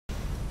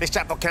This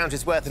jackpot counter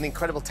is worth an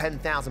incredible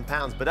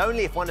 £10,000, but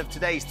only if one of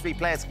today's 3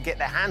 players can get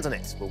their hands on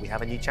it. Will we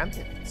have a new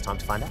champion? It's time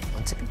to find out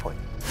on Tipping Point.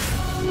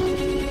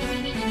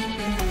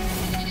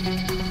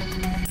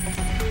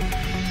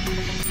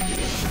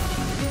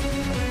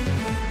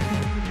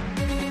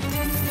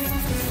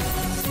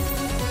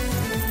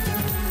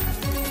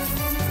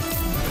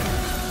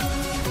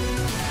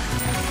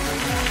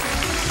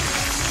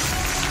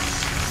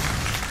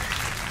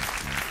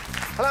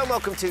 Hello and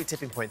welcome to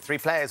Tipping Point. 3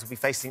 players will be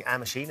facing our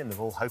machine and they're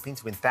all hoping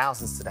to win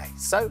thousands today.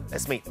 So,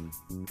 let's meet them.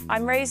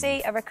 I'm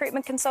Rosie, a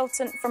recruitment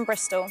consultant from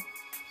Bristol.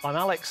 I'm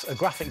Alex, a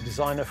graphic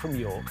designer from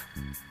York.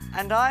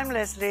 And I'm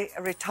Leslie,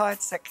 a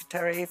retired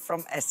secretary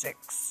from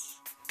Essex.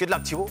 Good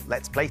luck to you all.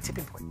 Let's play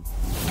Tipping Point.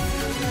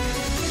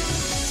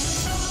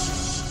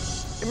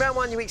 In round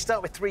 1, you each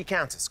start with 3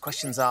 counters.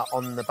 Questions are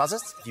on the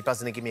buzzers. If you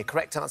buzz in and give me a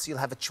correct answer, you'll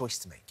have a choice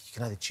to make. You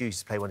can either choose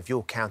to play one of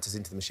your counters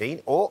into the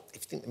machine, or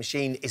if you think the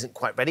machine isn't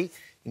quite ready,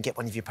 you can get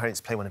one of your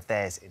opponents to play one of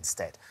theirs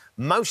instead.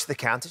 Most of the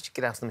counters you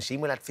get out of the machine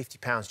will add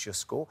 £50 to your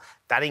score.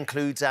 That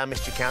includes our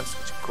mystery counters,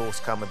 which of course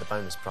come with the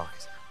bonus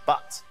prize.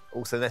 But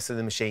also next to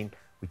the machine,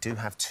 we do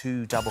have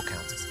 2 double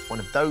counters. If one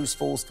of those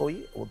falls for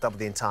you, it will double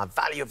the entire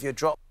value of your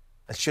drop.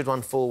 And should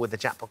one fall with the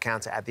jackpot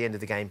counter at the end of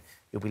the game,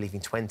 you'll be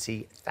leaving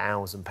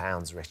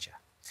 £20,000 richer.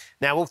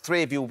 Now, all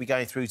 3 of you will be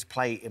going through to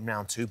play in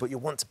round 2, but you'll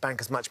want to bank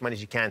as much money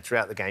as you can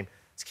throughout the game.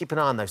 So keep an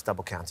eye on those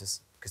double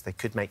counters, because they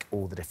could make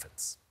all the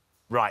difference.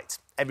 Right,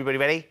 everybody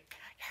ready?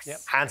 Yes. Yep.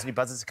 Hands on your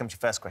buzzers, here comes your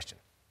first question.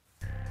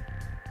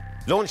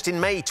 Launched in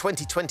May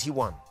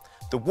 2021,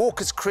 the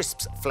Walker's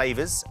Crisps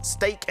flavours,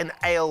 steak and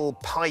ale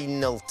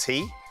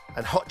penalty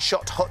and hot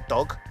shot hot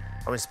dog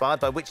are inspired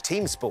by which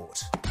team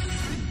sport?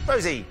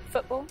 Rosie?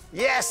 Football.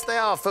 Yes, they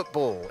are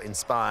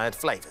football-inspired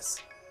flavours.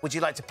 Would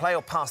you like to play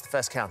or pass the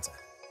first counter?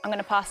 I'm going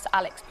to pass to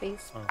Alex,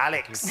 please. Oh,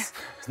 Alex,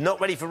 it's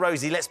not ready for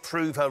Rosie. Let's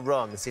prove her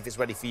wrong and see if it's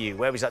ready for you.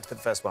 Where would you like to put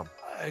the first one?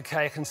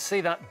 OK, I can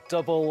see that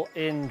double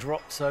in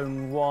drop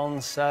zone 1,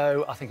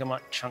 so I think I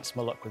might chance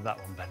my luck with that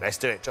one, Ben. Let's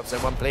do it. Drop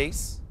zone 1,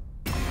 please.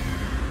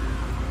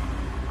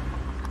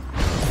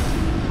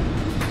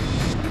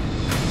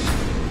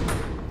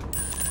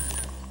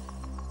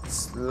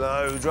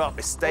 Slow drop.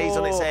 It stays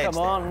on its edge. Come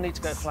on, I need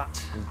to go flat.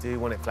 You do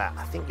want it flat.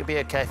 I think you'll be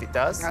OK if it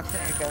does. I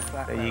think you go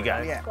flat. There you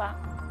go. Yeah. Flat.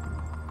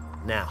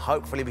 Now,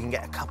 hopefully we can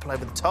get a couple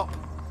over the top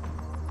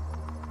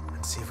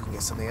and see if we can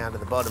get something out of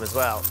the bottom as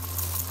well.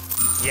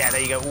 Yeah, there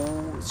you go.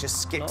 Ooh, it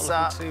just skips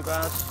up. Not looking too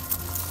bad.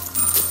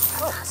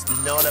 That's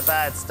not a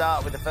bad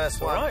start with the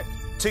first one. All right.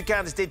 2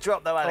 counters did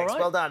drop, though, Alex. All right.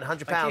 Well done.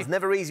 £100.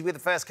 Never easy with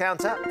the first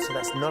counter, so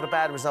that's not a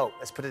bad result.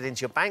 Let's put it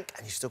into your bank,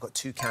 and you've still got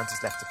 2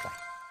 counters left to play.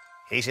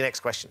 Here's your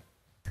next question.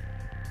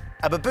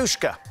 A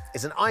babushka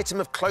is an item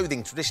of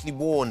clothing traditionally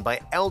worn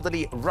by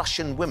elderly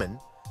Russian women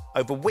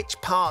over which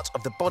part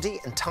of the body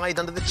and tied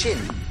under the chin?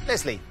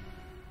 Leslie?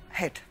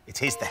 Head.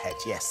 It is the head,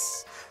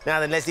 yes. Now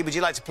then, Leslie, would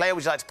you like to play or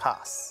would you like to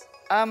pass?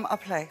 I'll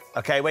play.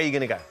 OK, where are you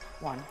going to go?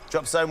 1.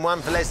 Drop zone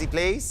 1 for Leslie,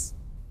 please.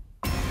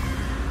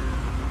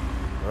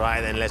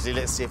 Right then, Leslie,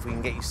 let's see if we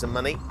can get you some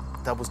money.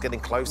 Double's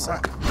getting closer.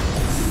 Right.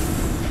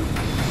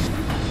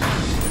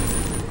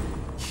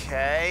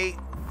 OK.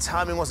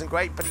 Timing wasn't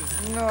great, but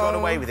he got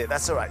away with it.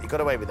 That's all right, you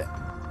got away with it.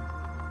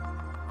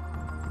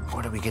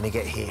 What are we going to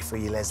get here for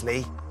you,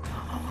 Leslie?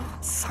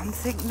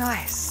 Something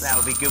nice. That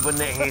would be good,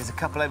 wouldn't it? Here's a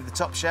couple over the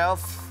top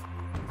shelf.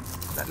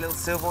 That little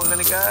silver one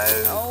going to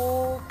go.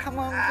 Oh, come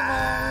on, come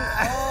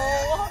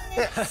on.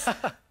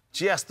 Oh.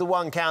 Just the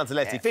 1 counter,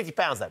 Leslie. Yeah.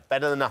 £50, though.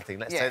 Better than nothing.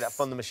 Let's take Yes. that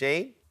from the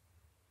machine.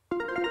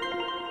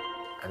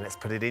 And let's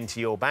put it into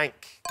your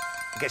bank.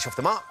 It gets you off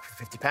the mark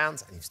for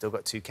 £50, and you've still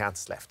got 2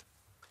 counters left.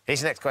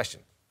 Here's your next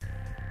question.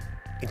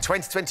 In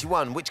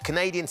 2021, which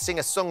Canadian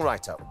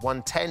singer-songwriter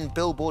won 10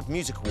 Billboard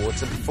Music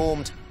Awards and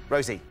performed...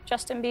 Rosie?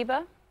 Justin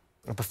Bieber.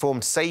 And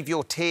performed Save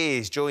Your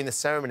Tears during the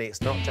ceremony. It's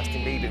not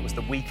Justin Bieber, it was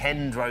The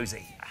Weeknd,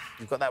 Rosie.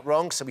 You've got that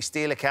wrong, so we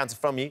steal a counter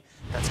from you.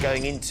 That's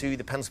going into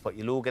the penalty spot.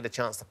 You'll all get a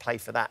chance to play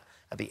for that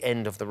at the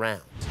end of the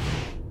round.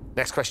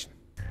 Next question.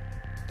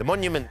 The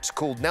monument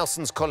called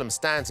Nelson's Column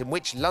stands in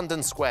which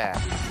London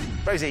square?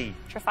 Rosie?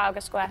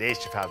 Trafalgar Square. It is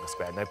Trafalgar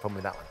Square, no problem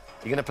with that one.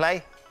 You going to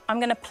play? I'm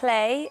going to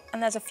play,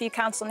 and there's a few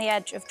counters on the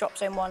edge of drop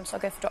zone 1, so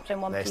I'll go for drop zone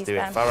 1, Let's please, do it.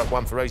 Ben. Fire up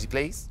 1 for Rosie,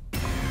 please.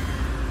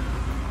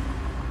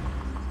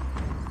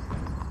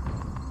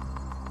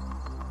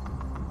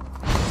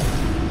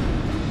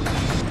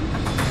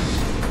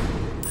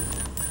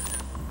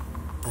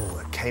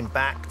 Came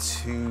back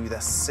to the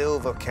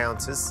silver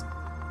counters.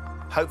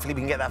 Hopefully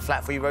we can get that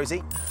flat for you,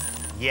 Rosie.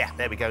 Yeah,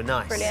 there we go,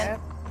 nice.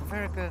 Brilliant. Yeah,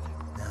 very good.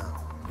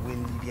 Now, will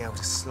you be able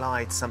to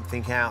slide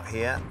something out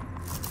here?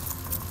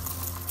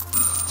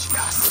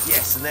 Just,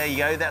 yes, and there you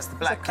go. That's the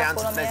black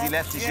counter. Leslie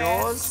left is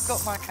yours.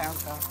 Got my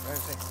counter,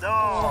 Rosie.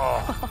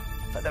 Oh,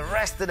 but the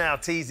rest are now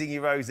teasing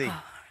you, Rosie.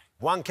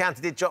 1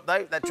 counter did drop,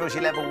 though. That draws you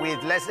level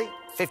with Leslie.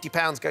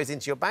 £50 goes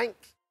into your bank.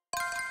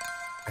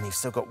 And you've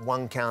still got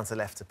 1 counter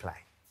left to play.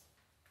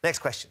 Next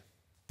question.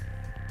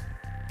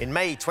 In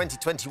May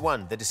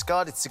 2021, the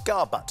discarded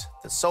cigar butt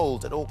that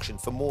sold at auction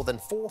for more than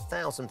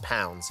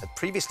 £4,000 had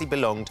previously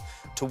belonged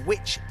to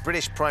which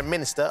British Prime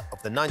Minister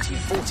of the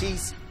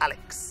 1940s,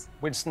 Alex?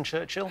 Winston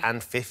Churchill.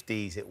 And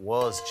 50s, it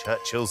was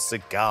Churchill's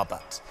cigar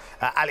butt.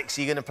 Alex,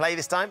 are you going to play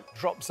this time?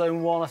 Drop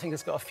zone 1, I think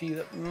it's got a few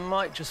that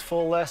might just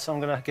fall there, so I'm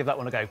going to give that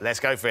one a go. Let's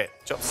go for it.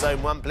 Drop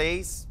zone 1,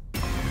 please.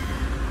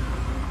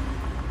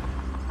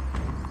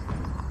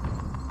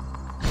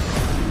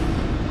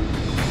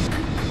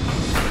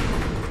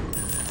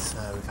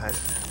 Had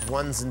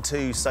 1s and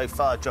 2s so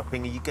far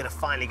dropping. Are you going to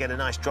finally get a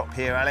nice drop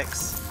here,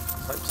 Alex?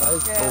 Hope so.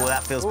 Yeah. Oh,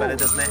 that feels better,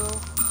 doesn't it?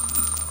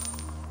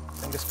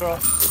 Fingers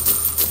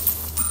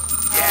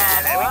crossed.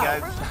 Yeah, there we go.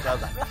 Well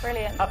done.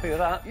 Brilliant. Happy with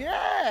that.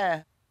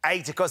 Yeah.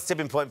 8 across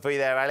tipping point for you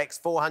there, Alex.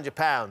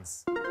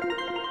 £400.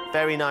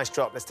 Very nice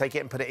drop. Let's take it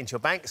and put it into your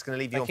bank. It's going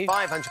to leave you on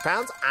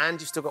 £500,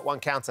 and you've still got 1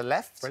 counter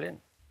left.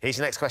 Brilliant. Here's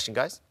your next question,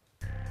 guys.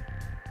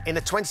 In a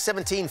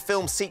 2017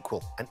 film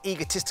sequel, an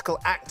egotistical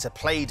actor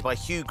played by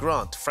Hugh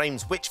Grant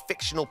frames which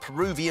fictional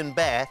Peruvian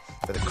bear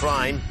for the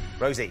crime,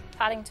 Rosie?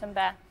 Paddington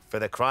Bear. For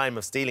the crime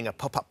of stealing a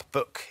pop-up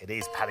book. It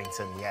is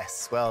Paddington,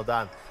 yes. Well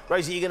done.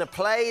 Rosie, are you going to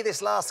play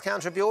this last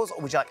counter of yours,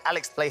 or would you like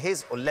Alex to play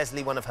his or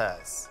Leslie one of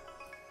hers?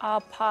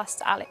 I'll pass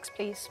to Alex,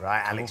 please.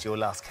 Right, Alex, your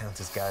last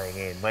counter's going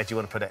in. Where do you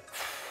want to put it?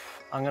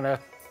 I'm going to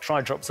try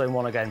drop zone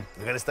 1 again.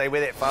 You're going to stay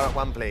with it. Fire up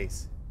 1,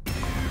 please.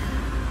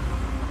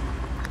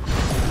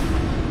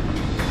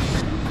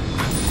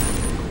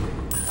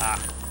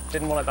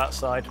 Didn't want it that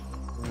side.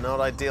 Not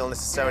ideal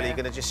necessarily. Yeah.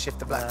 You're going to just shift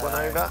the black one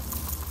over.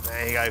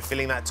 There you go,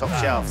 filling that top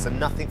shelf. So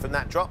nothing from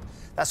that drop.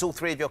 That's all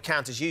 3 of your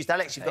counters used.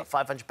 Alex, you've got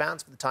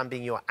 £500. For the time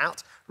being, you're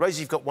out.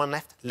 Rosie, you've got 1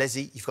 left.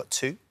 Leslie, you've got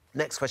 2.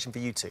 Next question for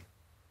you 2.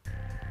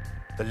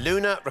 The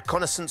Lunar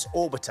Reconnaissance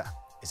Orbiter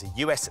is a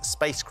US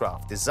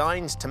spacecraft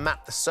designed to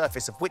map the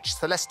surface of which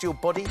celestial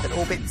body that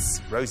orbits,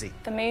 Rosie?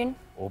 The moon.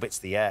 Orbits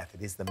the Earth.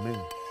 It is the moon.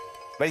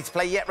 Ready to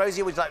play yet,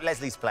 Rosie, or would you like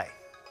Leslie's play?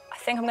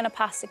 I think I'm going to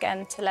pass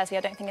again to Leslie.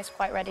 I don't think it's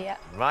quite ready yet.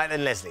 Right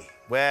then, Leslie,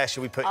 where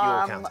should we put your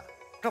counter?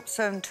 Drop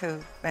zone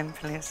 2, then,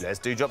 please. Let's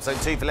do drop zone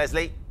 2 for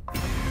Leslie.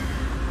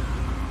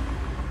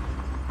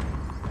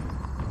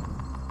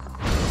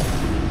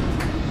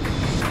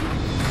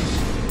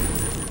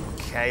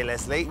 OK,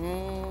 Leslie.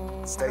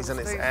 Stays on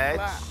its edge.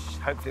 Flat.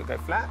 Hopefully it'll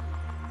go flat.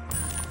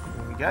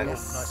 There we go.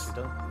 Yes.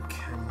 Nicely done.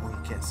 Can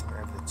we get some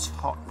over the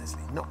top,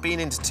 Leslie? Not been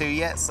into 2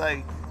 yet,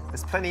 so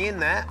there's plenty in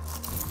there.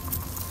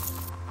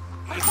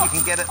 If you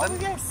can get at them. Oh,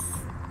 yes.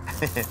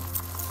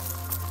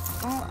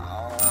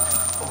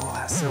 Oh,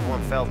 that silver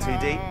one fell too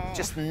deep.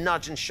 Just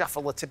nudge and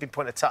shuffle the tipping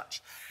point a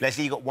touch.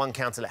 Leslie, you've got 1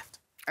 counter left.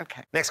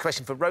 OK. Next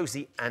question for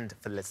Rosie and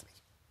for Leslie.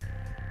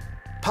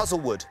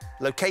 Puzzlewood,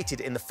 located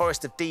in the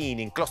Forest of Dean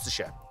in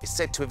Gloucestershire, is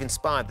said to have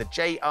inspired the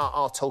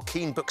J.R.R.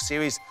 Tolkien book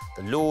series,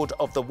 The Lord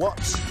of the what?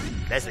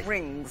 Leslie.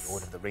 Rings.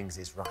 Lord of the Rings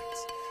is right.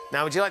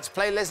 Now, would you like to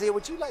play, Leslie, or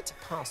would you like to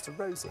pass to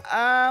Rosie?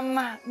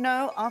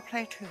 No, I'll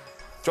play 2.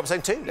 Drop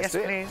zone 2, let's Yes, do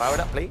it. please. Fire it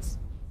up, please.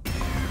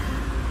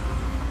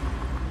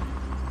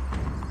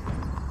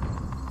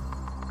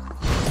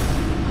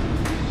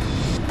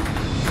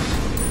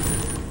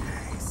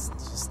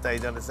 Just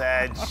stayed on its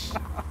edge.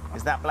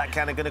 Is that black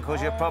counter going to cause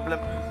you a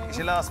problem? It's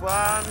your last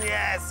one.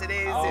 Yes, it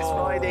is. It's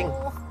riding.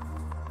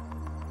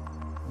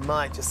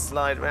 Might just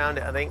slide around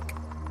it, I think.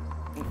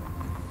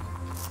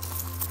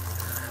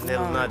 A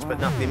little nudge, but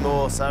nothing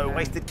more. So,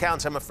 wasted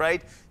counter, I'm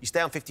afraid. You stay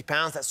on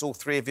 £50. That's all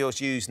 3 of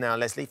yours used now,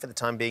 Leslie. For the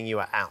time being, you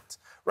are out.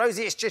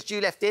 Rosie, it's just you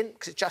left in,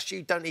 because it's just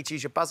you. Don't need to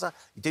use your buzzer.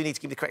 You do need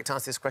to give the correct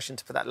answer to this question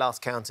to put that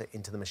last counter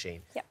into the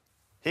machine. Yep.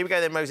 Here we go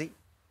then, Rosie.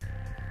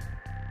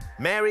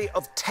 Mary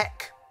of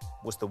Teck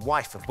was the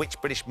wife of which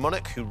British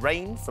monarch who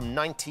reigned from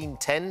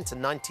 1910 to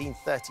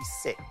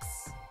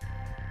 1936?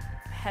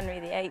 Henry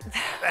VIII.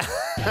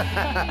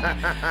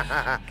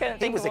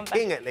 He was a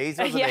king, at least,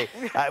 wasn't he?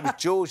 It was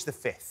George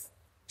V.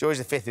 George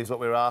V is what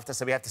we were after,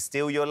 so we have to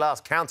steal your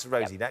last counter,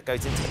 Rosie. That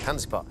goes into the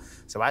penalty pot.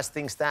 So as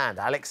things stand,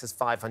 Alex has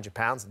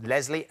 £500,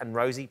 Leslie and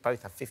Rosie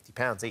both have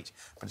 £50 each,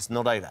 but it's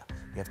not over.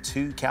 We have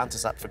 2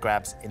 counters up for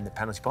grabs in the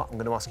penalty pot. I'm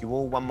going to ask you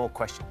all one more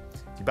question.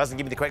 If you buzz and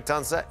give me the correct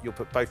answer, you'll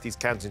put both these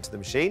counters into the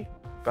machine.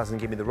 If you buzz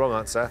and give me the wrong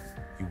answer,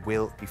 you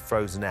will be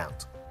frozen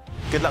out.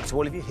 Good luck to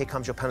all of you. Here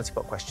comes your penalty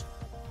pot question.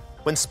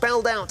 When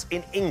spelled out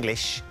in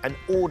English and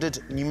ordered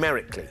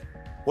numerically,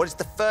 what is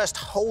the first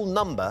whole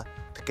number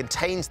that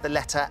contains the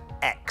letter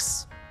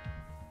X?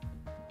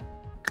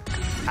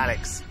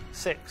 Alex.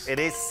 6. It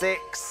is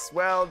 6.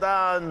 Well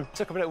done.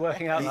 Took a minute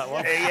working out that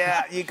one.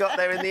 Yeah, you got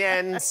there in the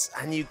end,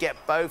 and you get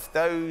both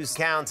those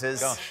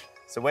counters. Gosh.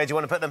 So where do you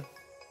want to put them?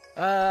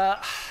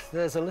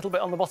 There's a little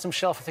bit on the bottom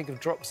shelf, I think, of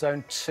drop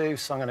zone 2,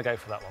 so I'm going to go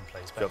for that one,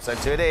 please. Drop zone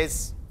 2 it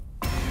is.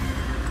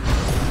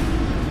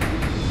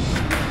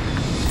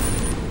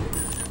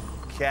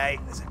 OK,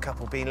 there's a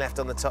couple being left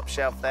on the top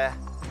shelf there.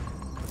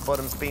 The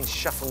bottom's been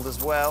shuffled as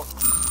well.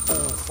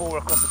 Oh, 4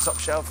 across the top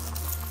shelf.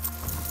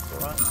 All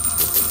right.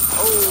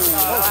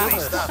 Oh, lovely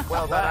goodness. stuff.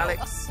 Well done,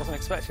 Alex. Wasn't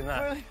expecting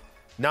that. Really?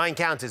 9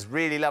 counters.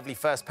 Really lovely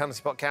first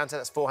penalty pot counter.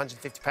 That's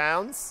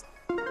 £450.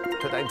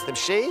 Put that into the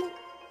machine.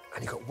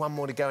 And you've got one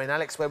more to go in.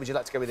 Alex, where would you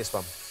like to go with this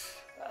one?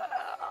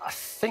 I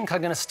think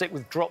I'm going to stick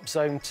with drop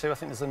zone 2. I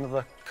think there's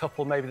another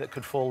couple maybe that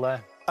could fall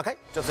there. OK,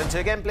 drop zone 2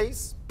 again,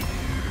 please.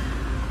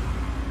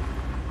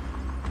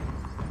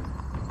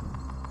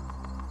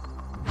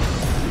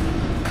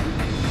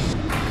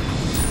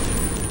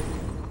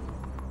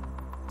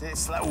 Did it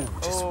slow? Ooh,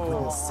 just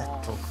wouldn't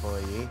settle for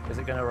you. Is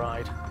it going to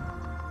ride?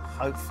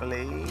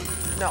 Hopefully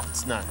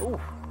not, no. Ooh.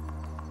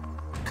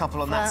 A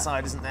couple on that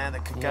side, isn't there,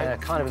 that could go? Yeah,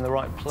 kind of in the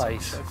right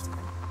place.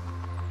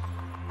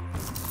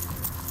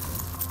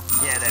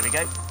 Yeah, there we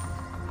go.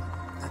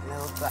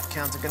 That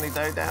counter going to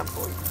go down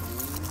for you.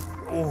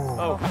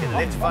 Oh, get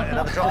lift, fight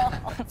another drop.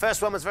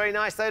 First one was very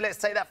nice, though. Let's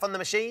take that from the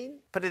machine,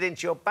 put it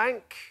into your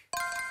bank.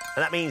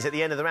 And that means at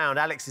the end of the round,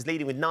 Alex is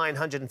leading with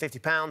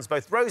 £950.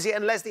 Both Rosie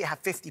and Leslie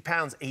have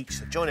 £50 each.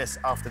 So join us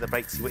after the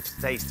break to see which of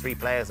today's 3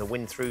 players will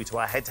win through to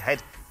our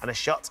head-to-head and a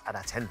shot at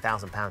our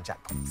 £10,000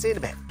 jackpot. See you in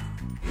a bit.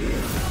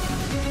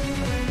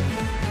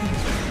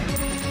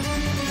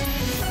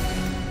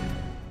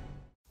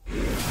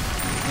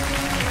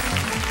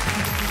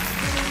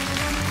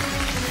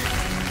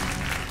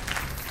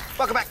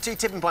 Welcome back to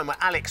Tipping Point, where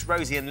Alex,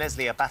 Rosie and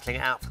Leslie are battling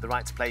it out for the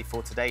right to play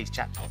for today's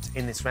jackpot.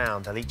 In this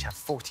round, they'll each have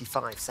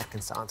 45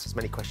 seconds to answer as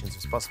many questions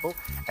as possible.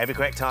 Every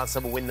correct answer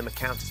will win them a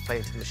counter to play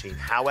into the machine.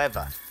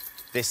 However,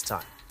 this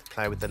time, the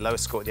player with the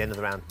lowest score at the end of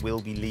the round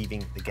will be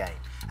leaving the game.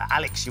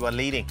 Alex, you are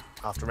leading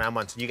after round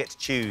 1, so you get to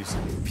choose.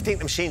 If you think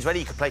the machine's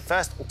ready, you can play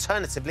first.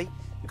 Alternatively,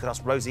 you could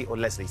ask Rosie or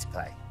Leslie to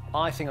play.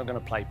 I think I'm going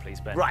to play,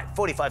 please, Ben. Right,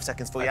 45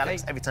 seconds for you, Okay.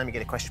 Alex. Every time you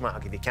get a question right,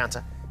 I'll give you a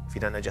counter. If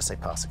you don't know, just say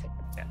pass, OK?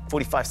 Yeah.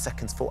 45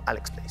 seconds for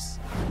Alex, please.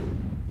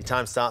 Your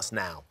time starts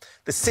now.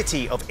 The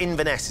city of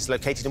Inverness is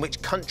located in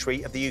which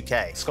country of the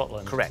UK?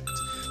 Scotland. Correct.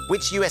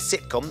 Which US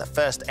sitcom that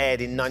first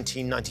aired in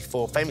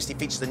 1994 famously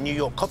features a New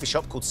York coffee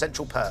shop called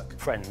Central Perk?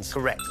 Friends.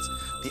 Correct.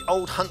 The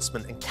Old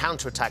Huntsman and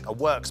Counterattack are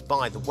works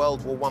by the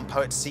World War I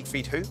poet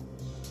Siegfried who?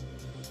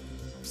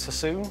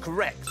 Sassoon.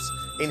 Correct.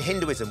 In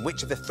Hinduism,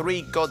 which of the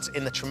 3 gods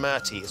in the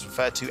Trimurti is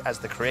referred to as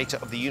the creator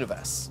of the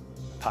universe?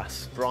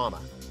 Pass. Brahma.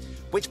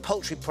 Which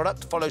poultry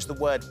product follows the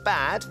word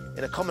bad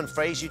in a common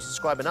phrase used to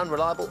describe an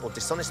unreliable or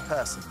dishonest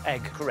person?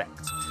 Egg.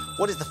 Correct.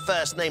 What is the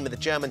first name of the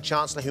German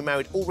Chancellor who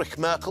married Ulrich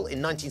Merkel in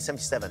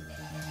 1977?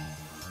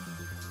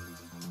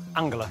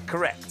 Angela.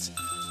 Correct.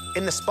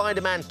 In the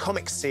Spider-Man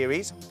comics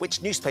series,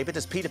 which newspaper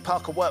does Peter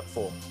Parker work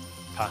for?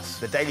 Pass.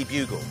 The Daily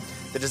Bugle.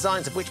 The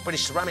designs of which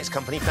British ceramics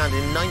company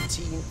founded in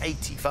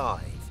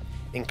 1985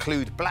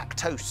 include Black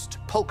Toast,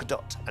 Polka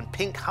Dot and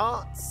Pink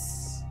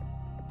Hearts?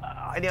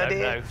 Any don't idea?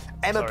 know.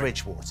 Emma Sorry.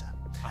 Bridgewater.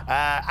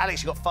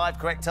 Alex, you got 5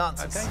 correct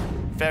answers. OK.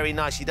 Very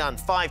nicely done.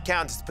 5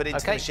 counters to put into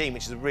the OK. machine,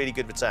 which is a really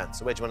good return.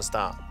 So where do you want to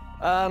start?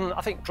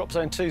 I think drop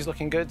zone 2 is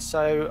looking good,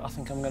 so I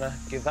think I'm going to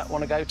give that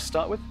one a go to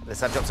start with.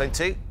 Let's have drop zone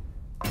 2.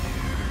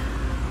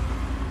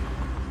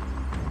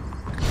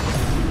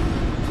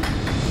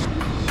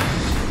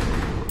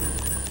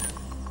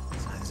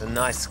 So there's a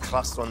nice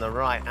cluster on the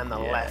right and the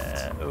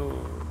left. Ooh.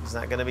 Is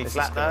that going to be This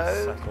flat, is gonna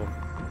though? settle.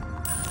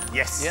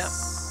 Yes. Yeah.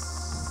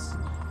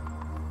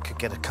 Could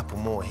get a couple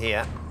more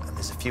here. And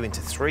there's a few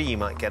into 3 you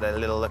might get a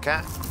little look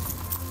at.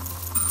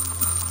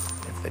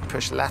 If they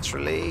push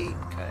laterally.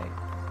 OK.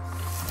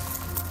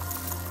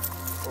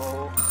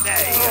 There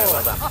you go.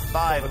 Well done.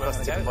 5 across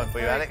the There we tipping go. point for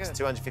you, Very Alex.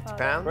 good.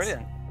 £250.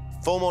 Brilliant.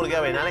 4 more to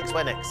go in. Alex,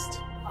 where next?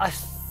 I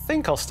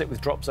think I'll stick with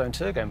drop zone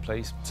 2 again,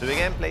 please. 2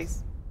 again,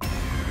 please.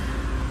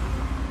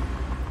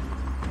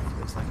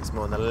 Looks like it's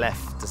more on the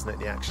left, doesn't it,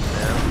 the action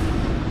now?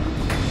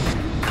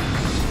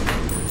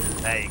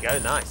 There you go,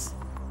 nice.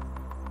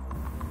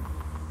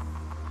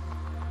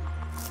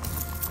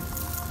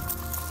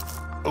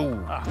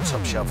 Ooh,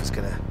 top shelf is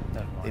going to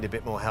need a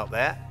bit more help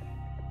there.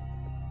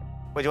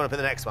 Where do you want to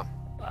put the next one?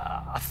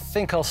 I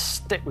think I'll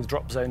stick with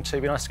drop zone 2.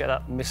 It'd be nice to get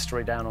that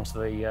mystery down onto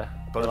the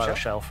Bottom lower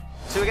shelf? shelf.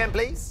 2 again,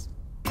 please.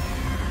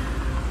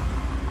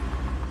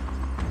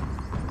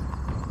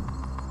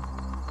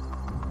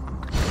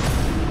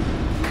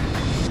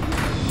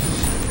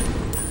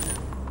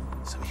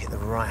 So we hit the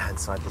right-hand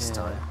side this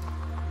time.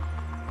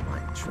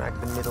 Might drag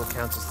the middle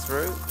counters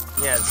through.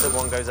 Yeah, the silver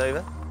one goes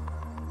over.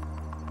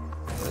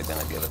 We're going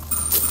to give it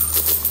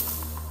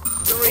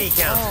 3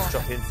 counters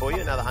drop in for you,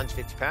 another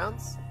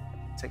 £150.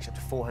 Takes you up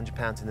to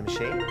 £400 in the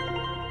machine.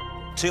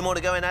 2 more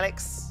to go in,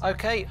 Alex.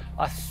 OK,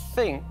 I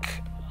think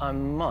I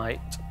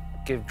might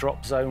give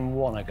drop zone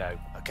 1 a go.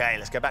 OK,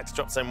 let's go back to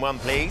drop zone 1,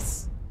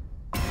 please.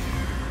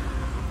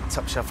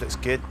 Top shelf looks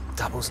good.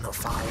 Double's not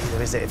far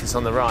either, is it, if it's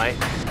on the right?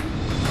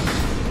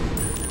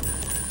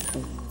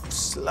 Ooh,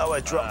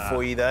 slower drop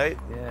for you, though.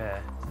 Yeah.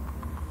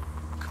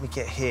 What can we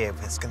get here?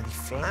 It's going to be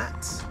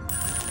flat.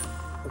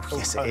 Oh,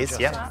 yes, it is,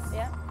 just yeah.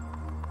 Yeah.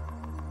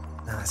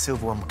 Now, that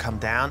silver one will come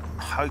down.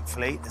 And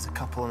hopefully, there's a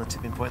couple on the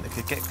tipping point that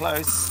could get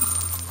close.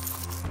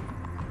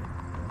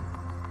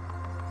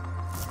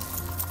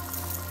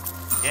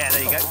 Yeah,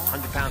 there you go.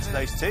 £100 for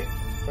those 2.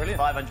 Brilliant.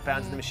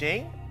 £500 in the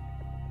machine.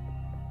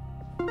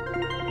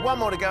 1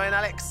 more to go in,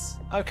 Alex.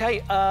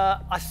 OK,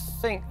 I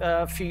think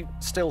a few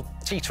still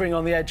teetering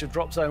on the edge of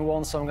drop zone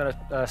 1, so I'm going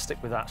to stick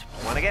with that.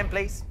 1 again,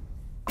 please.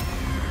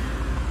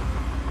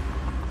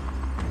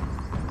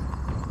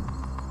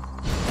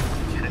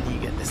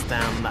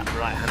 down that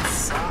right-hand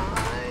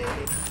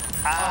side.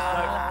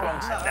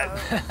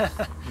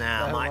 No.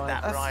 Now, might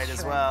that ride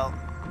as well.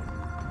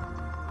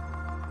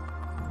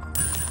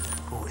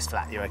 Oh, it's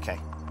flat. You're OK.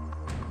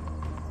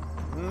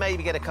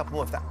 Maybe get a couple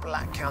more if that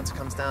black counter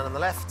comes down on the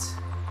left.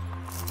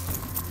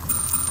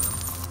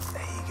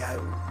 There you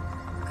go.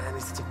 And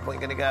is the tipping point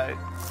going to go?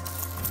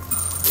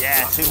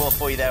 Yeah, 2 more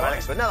for you there,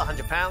 Alex, for another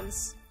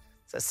 £100.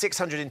 So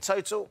 600 in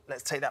total.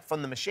 Let's take that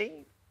from the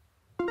machine,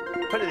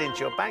 put it into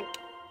your bank,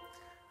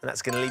 and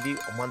that's going to leave you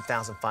on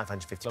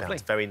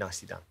 £1,550. Very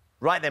nicely done.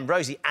 Right then,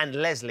 Rosie and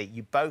Leslie,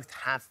 you both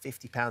have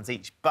 £50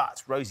 each.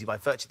 But, Rosie, by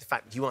virtue of the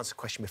fact that you answered a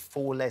question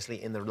before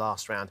Leslie in the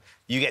last round,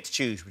 you get to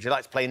choose. Would you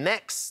like to play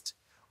next,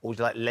 or would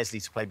you like Leslie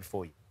to play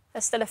before you?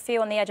 There's still a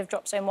few on the edge of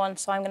drop zone 1,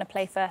 so I'm going to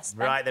play first.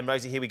 Then. Right then,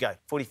 Rosie, here we go.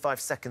 45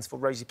 seconds for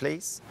Rosie,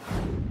 please.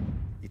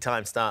 Your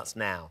time starts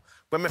now.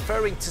 When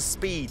referring to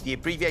speed, the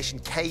abbreviation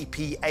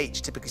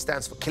kph typically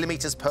stands for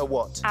kilometres per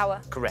what?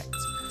 Hour. Correct.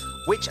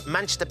 Which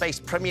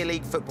Manchester-based Premier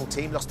League football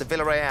team lost to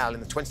Villarreal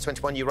in the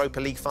 2021 Europa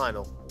League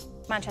final?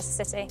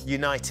 Manchester City.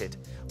 United.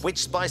 Which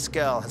Spice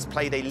Girl has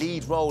played a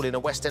lead role in a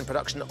West End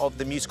production of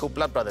the musical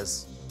Blood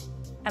Brothers?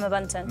 Emma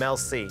Bunton. Mel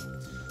C.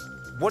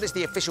 What is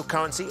the official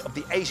currency of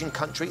the Asian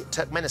country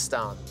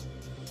Turkmenistan?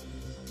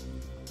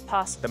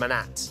 Pass. The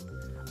manat.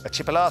 A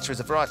chipolata is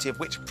a variety of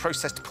which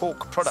processed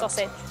pork product?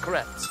 Sausage.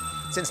 Correct.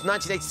 Since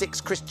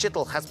 1986, Chris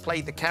Chiddle has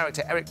played the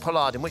character Eric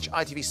Pollard in which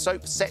ITV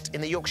soap set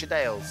in the Yorkshire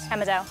Dales?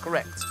 Emmerdale.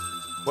 Correct.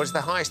 What is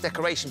the highest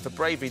decoration for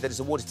bravery that is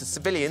awarded to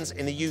civilians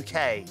in the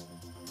UK?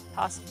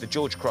 Pass. The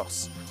George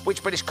Cross.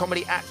 Which British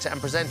comedy actor and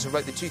presenter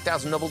wrote the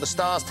 2000 novel The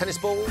Stars, Tennis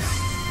Balls?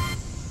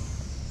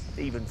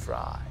 Stephen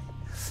Fry.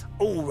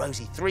 Oh,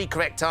 Rosie, 3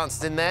 correct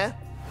answers in there.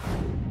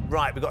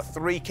 Right, we've got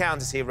 3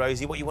 counters here,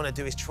 Rosie. What you want to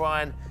do is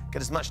try and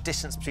get as much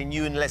distance between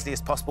you and Leslie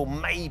as possible.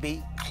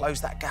 Maybe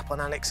close that gap on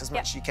Alex as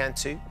much as you can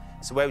too.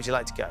 So where would you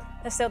like to go?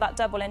 There's still that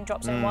double in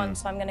drop zone 1,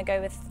 so I'm going to go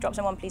with drop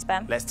zone 1, please,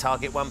 Ben. Let's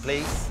target 1,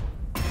 please.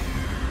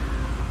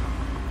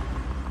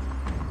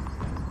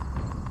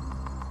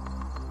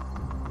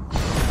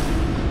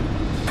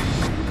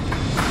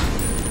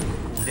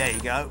 Ooh, there you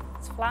go.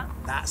 It's flat.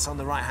 That's on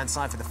the right-hand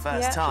side for the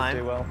first time.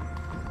 Should do well.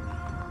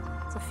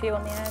 There's a few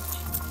on the edge.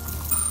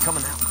 Come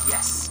on now.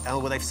 Yes. Oh,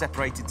 well, they've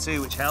separated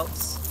too, which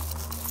helps.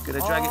 Gonna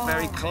drag it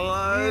very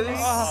close.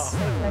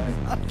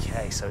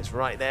 OK, so it's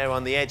right there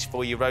on the edge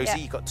for you, Rosie.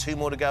 You've got 2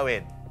 more to go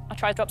in. I'll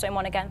try drop zone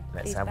 1 again.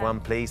 Let's please, have Ben. 1,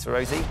 please, for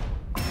Rosie.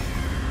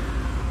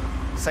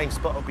 Same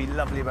spot would be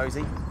lovely,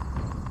 Rosie.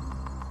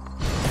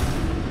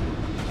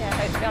 Yeah,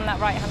 hopefully on that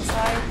right-hand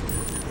side.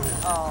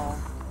 Oh.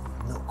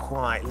 Not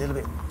quite. A little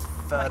bit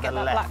further Might get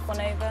that left. black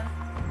one over.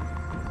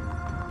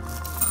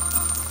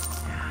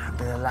 A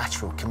bit of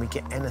lateral. Can we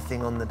get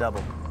anything on the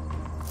double?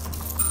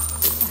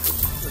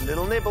 A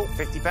little nibble.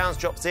 £50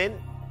 drops in.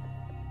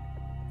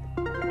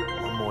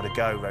 1 more to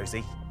go,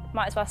 Rosie.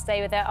 Might as well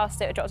stay with it. I'll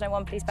stay with drop zone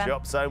 1, please, Ben.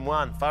 Drop zone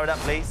 1. Fire it up,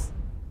 please.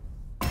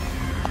 You're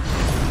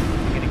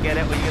going to get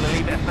it, or you're going to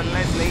leave it for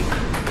Leslie.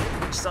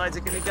 Which side's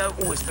it going to go?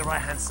 Oh, it's the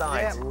right-hand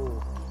side. Yeah.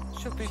 Ooh.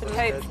 Should be Should good.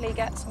 hopefully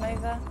get some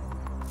over.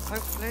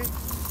 Hopefully.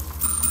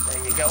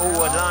 There you go.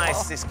 Oh,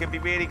 nice. This could be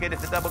really good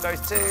if the double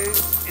goes too.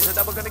 Is the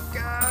double going to go?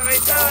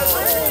 It does.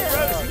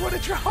 Oh, Rosie, what a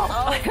drop.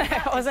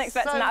 I wasn't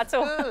expecting that at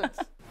all. Good.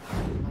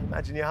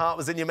 Imagine your heart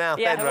was in your mouth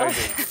Yeah, then, it was.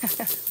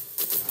 Rosie.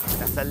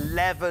 That's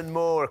 11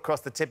 more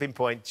across the tipping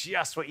point.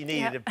 Just what you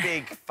needed, Yep. a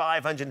big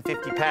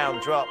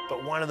 £550 drop.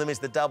 But one of them is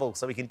the double,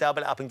 so we can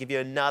double it up and give you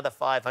another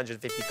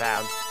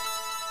 £550.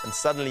 And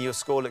suddenly your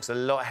score looks a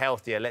lot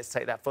healthier. Let's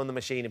take that from the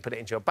machine and put it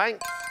into your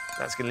bank.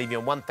 That's going to leave you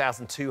on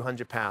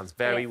 £1,200.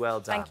 Very well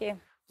done. Thank you.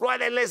 Right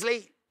then,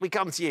 Leslie, we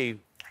come to you.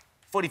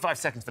 45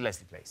 seconds for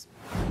Leslie, please.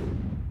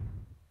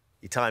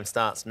 Your time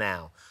starts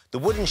now. The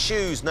wooden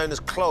shoes known as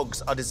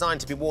clogs are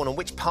designed to be worn on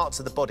which parts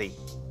of the body?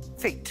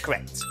 Feet.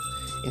 Correct.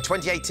 In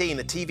 2018,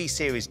 the TV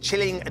series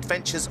Chilling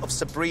Adventures of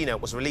Sabrina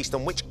was released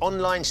on which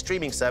online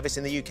streaming service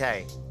in the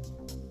UK?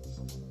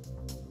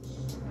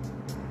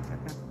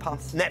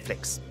 Pass.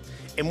 Netflix.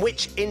 In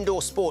which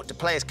indoor sport do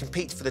players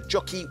compete for the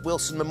Jockey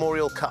Wilson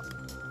Memorial Cup?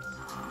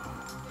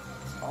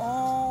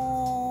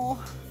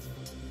 Oh.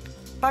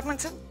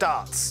 Badminton.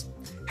 Darts.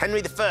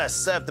 Henry I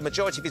served the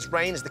majority of his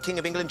reign as the King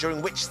of England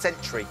during which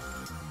century?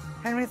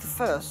 Henry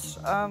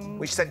I.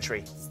 Which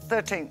century?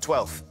 13th.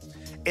 12th.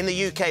 In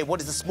the UK,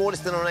 what is the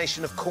smallest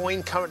denomination of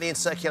coin currently in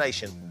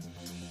circulation?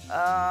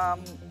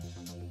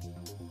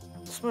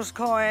 Smallest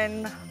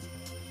coin.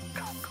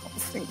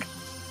 Can't think.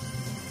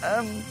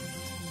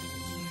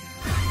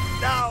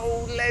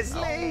 No,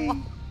 Leslie.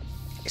 Oh.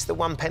 It's the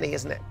 1 penny,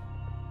 isn't it?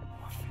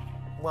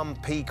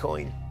 1p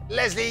coin.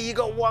 Leslie, you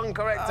got 1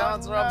 correct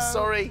answer. No. I'm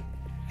sorry.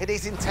 It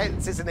is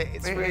intense, isn't it?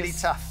 It's really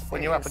is. tough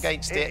when you're up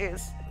against it. It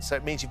is. So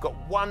it means you've got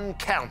 1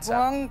 counter.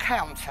 1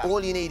 counter.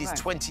 All you need is Right.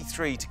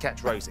 23 to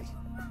catch Rosie.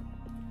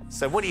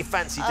 So what do you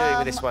fancy doing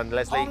with this one,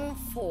 Leslie? On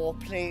 4,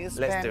 please.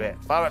 Let's Ben. do it.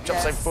 Fire up,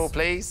 drop zone 4,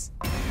 please.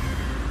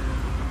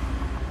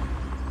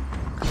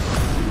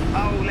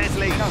 Oh,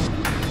 Leslie. Go.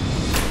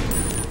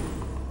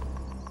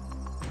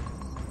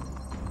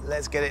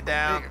 Let's get it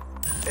down.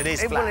 It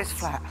is flat. Well, it's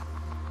flat.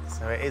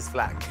 So it is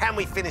flat. Can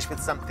we finish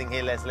with something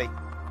here, Leslie?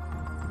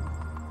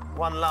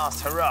 One last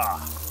hurrah.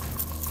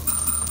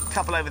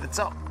 Couple over the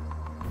top.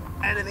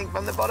 Anything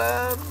from the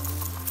bottom?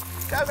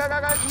 Go, go, go,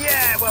 go.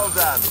 Yeah, well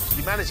done.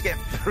 You managed to get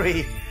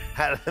 3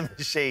 out of the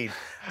machine.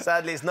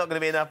 Sadly, it's not going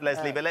to be enough,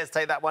 Leslie, but let's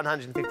take that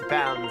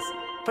 £150,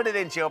 put it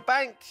into your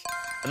bank,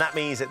 and that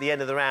means at the end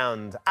of the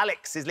round,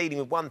 Alex is leading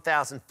with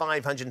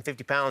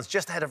 £1,550,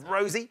 just ahead of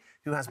Rosie,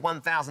 who has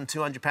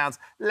 £1,200.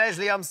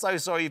 Leslie, I'm so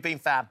sorry you've been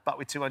fab, but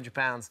with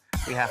 £200,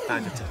 we have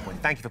found your tip point.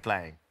 Thank you for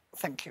playing.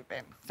 Thank you,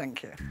 Ben.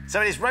 Thank you.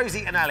 So it is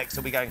Rosie and Alex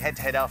who'll be going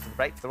head-to-head after the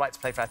break for the right to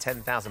play for our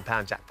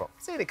 £10,000 jackpot.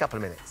 See you in a couple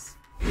of minutes.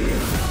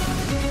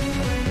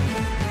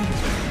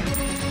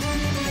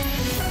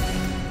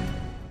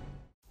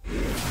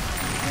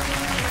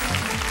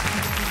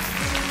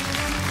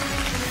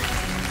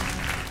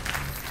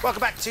 Welcome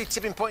back to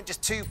Tipping Point.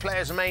 Just 2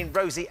 players remain,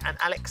 Rosie and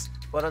Alex.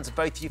 Well done to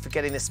both of you for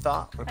getting this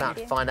far. We're about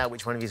to find out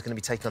which one of you is going to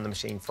be taking on the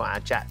machine for our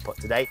jackpot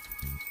today.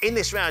 In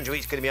this round, you're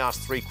each going to be asked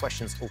 3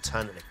 questions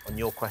alternately. On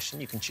your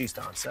question, you can choose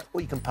to answer,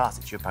 or you can pass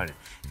it to your opponent.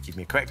 If you give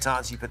me a correct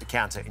answer, you put the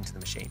counter into the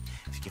machine.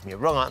 If you give me a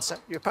wrong answer,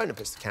 your opponent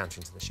puts the counter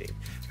into the machine.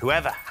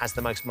 Whoever has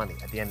the most money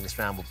at the end of this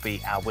round will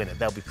be our winner.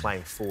 They'll be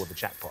playing for the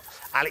jackpot.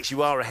 Alex,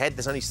 you are ahead.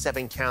 There's only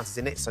 7 counters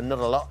in it, so not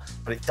a lot,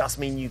 but it does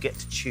mean you get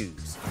to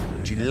choose.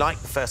 Would you like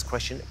the first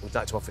question, or would you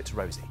like to offer it to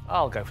Rosie?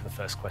 I'll go for the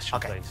first question,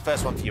 OK, please.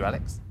 first one for you,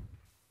 Alex.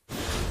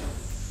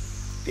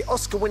 The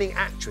Oscar-winning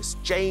actress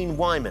Jane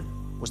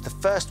Wyman was the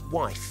first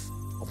wife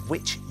of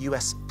which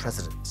US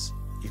president?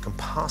 You can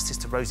pass this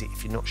to Rosie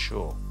if you're not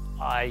sure.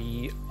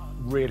 I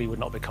really would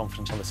not be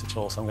confident on this at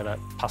all, so I'm going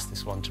to pass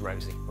this one to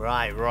Rosie.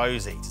 Right,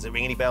 Rosie. Does it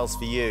ring any bells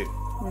for you?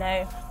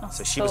 No, not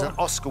So at she was all. an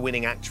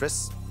Oscar-winning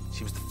actress.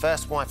 She was the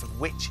first wife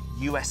of which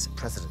US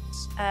president?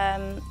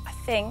 I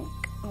think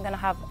I'm going to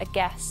have a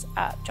guess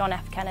at John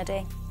F.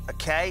 Kennedy.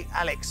 OK,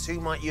 Alex, who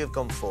might you have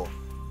gone for?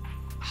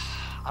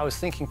 I was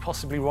thinking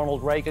possibly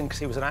Ronald Reagan, because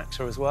he was an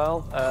actor as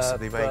well.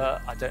 Possibly Reagan.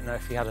 But I don't know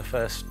if he had a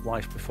first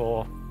wife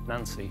before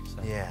Nancy.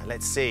 So. Yeah,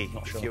 let's see.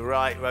 Not if sure. you're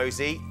right,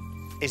 Rosie.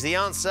 Is the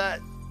answer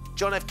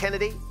John F.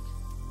 Kennedy?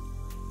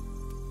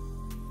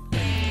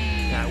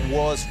 That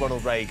was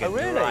Ronald Reagan. Oh,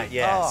 really? You're right,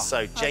 yeah. Oh,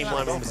 so Jane I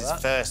Wyman was his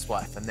that. first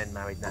wife and then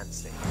married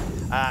Nancy.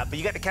 But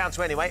you get the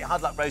counter anyway.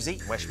 Hard luck, Rosie.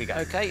 Where should we go?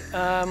 OK,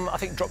 I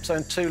think Drop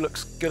Zone 2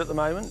 looks good at the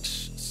moment,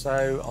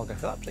 so I'll go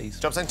for that, please.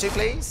 Drop zone 2,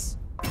 please.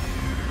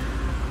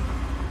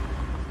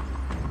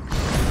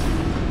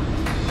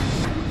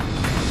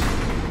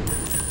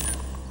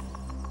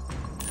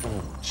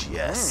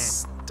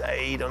 Just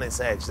stayed on its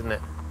edge, didn't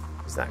it?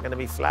 Is that going to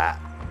be flat?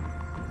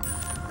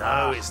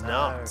 No, it's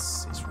not. no.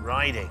 It's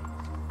riding.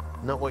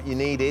 Not what you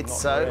needed, Not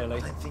so really. I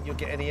don't think you'll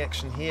get any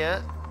action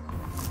here.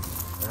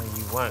 No,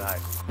 you won't.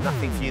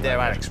 Nothing for you there,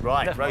 Alex.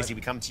 Right, Never mind. Rosie,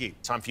 we come to you.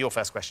 Time for your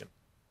first question.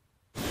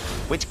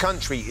 Which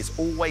country is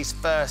always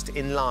first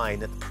in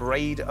line at the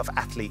parade of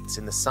athletes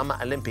in the Summer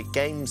Olympic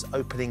Games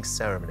opening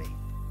ceremony?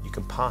 You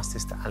can pass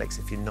this to Alex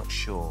if you're not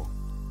sure.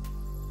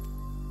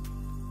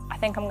 I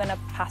think I'm going to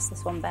pass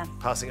this one, Ben.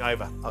 Passing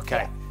over. OK.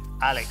 Yeah.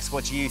 Alex,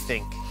 what do you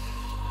think?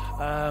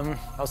 I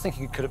was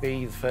thinking, could it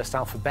be the first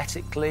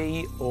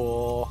alphabetically,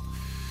 or...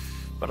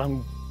 But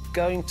I'm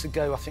going to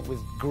go, I think, with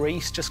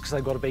Greece, just because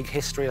they've got a big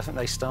history. I think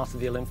they started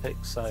the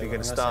Olympics, so... So you're I'm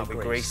going to gonna start say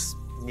with Greece.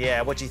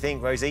 Yeah, what do you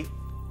think, Rosie?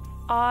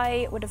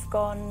 I would have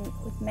gone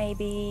with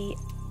maybe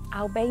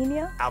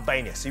Albania.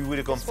 Albania. So you would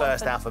have gone Just one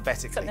first for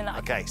alphabetically. something that I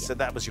OK, can- so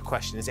that was your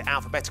question. Is it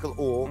alphabetical,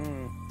 or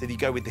did you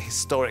go with the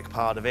historic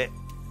part of it?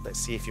 Let's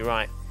see if you're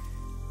right.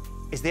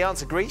 Is the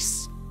answer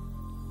Greece?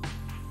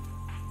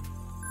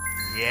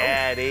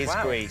 Yeah, it is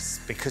wow. Greece,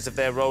 because of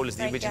their role as the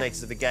There you go.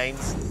 originators of the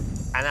Games.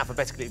 And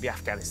alphabetically, it'd be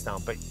Afghanistan.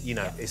 But, you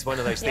know, Yeah. it's one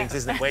of those things, Yeah.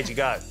 isn't it? Where'd you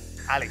go?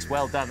 Alex,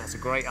 well done. That's a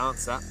great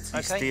answer. So you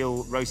OK.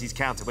 steal Rosie's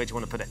counter. Where do you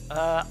want to put it?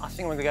 I think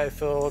I'm going to go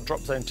for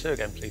Drop Zone 2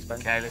 again, please, Ben.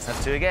 OK, let's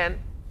have 2 again.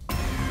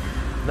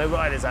 No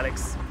riders,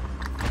 Alex.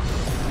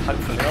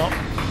 Hopefully not.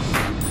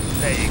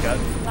 There you go.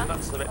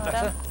 That's a bit Well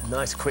better. done.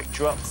 Nice quick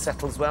drop,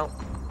 settles well.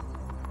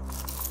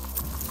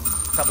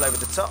 Couple over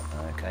the top.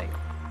 OK.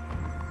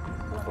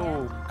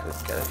 Oh,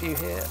 could get a few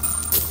here.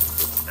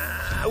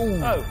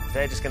 Ooh. Oh.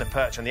 They're just going to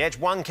perch on the edge.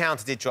 1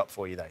 counter did drop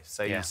for you, though.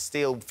 So Yeah. you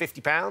steal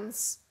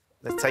 £50.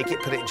 Let's take it,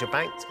 put it into your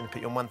bank. It's going to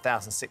put you on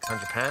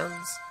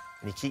 £1,600.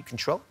 And you keep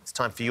control. It's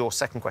time for your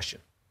second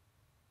question.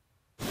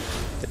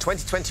 The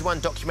 2021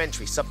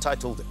 documentary,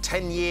 subtitled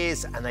 10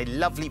 Years and a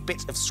Lovely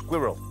Bit of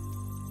Squirrel,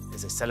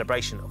 is a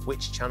celebration of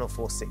which Channel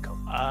 4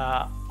 sitcom?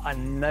 I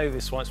know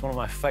this one. It's one of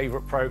my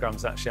favourite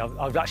programmes, actually.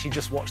 I've actually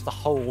just watched the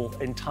whole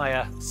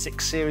entire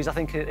 6 series, I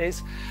think it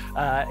is.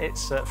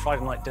 It's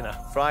Friday Night Dinner.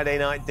 Friday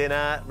Night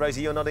Dinner.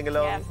 Rosie, you're nodding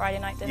along. Yeah, Friday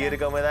Night Dinner. You'd have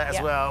gone with that as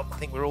Yeah. well. I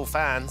think we're all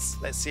fans.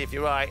 Let's see if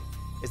you're right.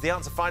 Is the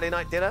answer Friday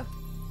Night Dinner?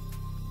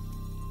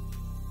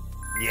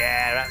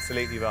 Yeah,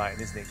 absolutely right.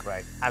 And isn't it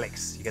great?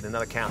 Alex, you get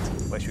another count.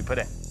 Where should we put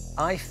it?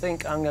 I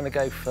think I'm going to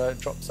go for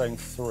Drop Zone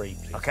 3,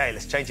 please. OK,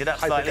 let's change it up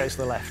Hope slightly. it goes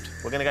to the left.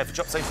 We're going to go for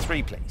drop zone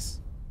 3, please.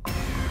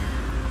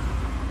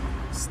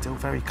 Still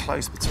very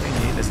close between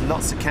you. There's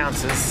lots of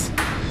counters.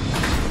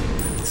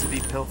 To be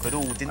pilfered.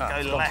 Oh, didn't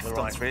go left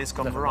on 3, it's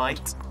gone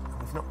right.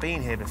 We've not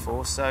been here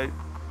before, so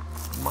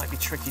it might be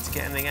tricky to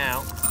get anything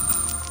out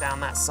down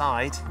that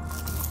side.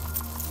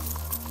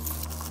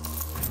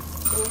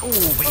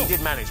 Oh, but you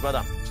did manage, well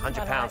done.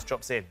 £100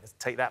 drops in. Let's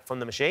take that from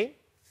the machine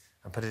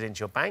and put it into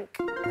your bank.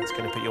 That's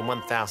going to put you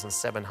on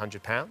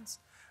 £1,700.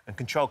 And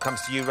control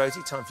comes to you,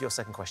 Rosie. Time for your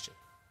second question.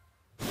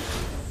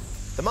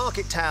 The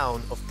market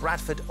town of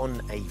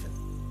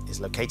Bradford-on-Avon is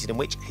located in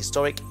which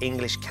historic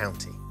English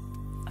county?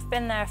 I've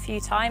been there a few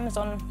times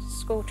on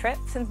school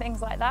trips and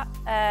things like that.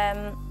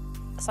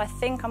 So I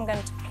think I'm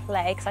going to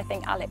play, because I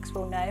think Alex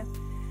will know.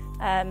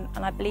 And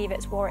I believe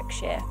it's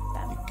Warwickshire.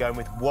 You're going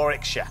with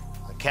Warwickshire.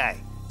 OK.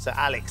 So,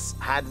 Alex,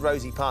 had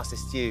Rosie passed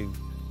this to you,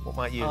 what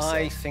might you have said?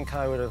 I think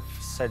I would have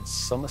said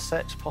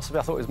Somerset, possibly.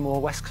 I thought it was more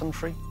West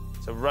Country.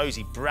 So,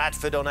 Rosie,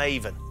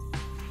 Bradford-on-Avon.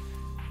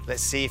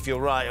 Let's see if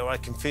you're right, or I'm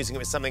confusing it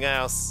with something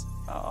else.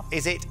 Oh.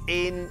 Is it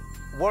in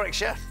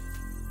Warwickshire?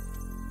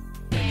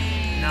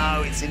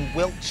 No, it's in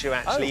Wiltshire,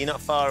 actually. You're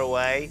not far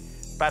away.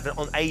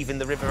 Bradford-on-Avon,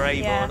 the River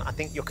Avon. Yeah. I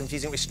think you're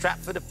confusing it with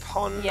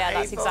Stratford-upon-Avon. Yeah,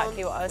 that's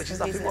exactly what I was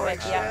confusing it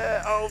with,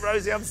 yeah. Oh,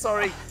 Rosie, I'm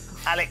sorry.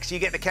 Alex, you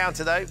get the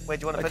counter, though. Where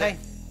do you want to put it?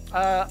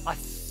 I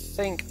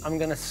think I'm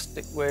going to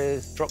stick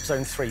with drop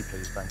zone 3,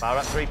 please, Ben. Fire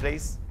up 3,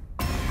 please.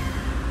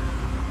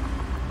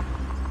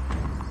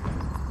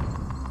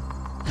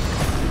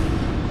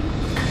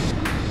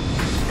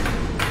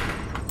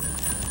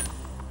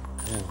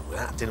 Ooh,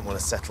 that didn't want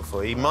to settle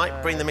for you. You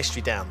might bring the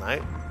mystery down, though.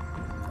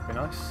 That'd be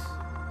nice.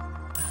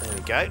 There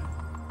we go.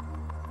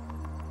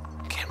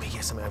 Can we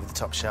get something over the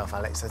top shelf,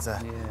 Alex? There's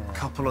a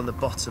couple on the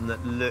bottom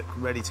that look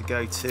ready to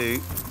go too.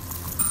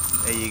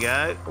 There you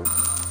go.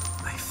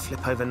 They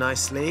flip over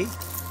nicely.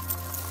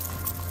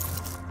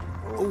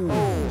 Ooh,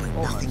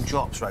 nothing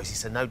drops, Rosie,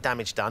 so no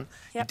damage done.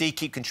 Yep. You do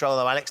keep control,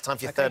 though, Alex. Time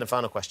for your third and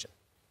final question.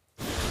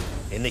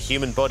 In the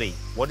human body,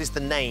 what is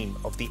the name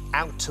of the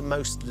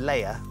outermost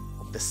layer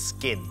of the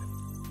skin?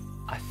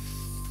 I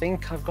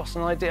think I've got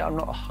an idea. I'm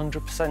not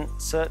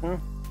 100% certain.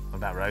 What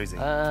about Rosie?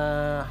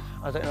 I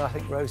don't know. I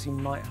think Rosie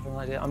might have an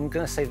idea. I'm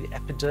going to say the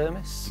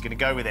epidermis. You're going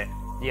to go with it?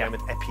 Yeah. Going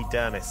with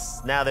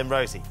epidermis. Now then,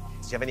 Rosie, do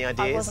you have any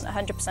ideas? I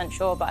wasn't 100%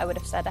 sure, but I would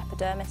have said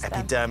epidermis.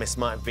 Epidermis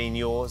might have been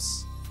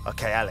yours.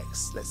 OK,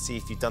 Alex, let's see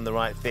if you've done the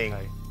right thing.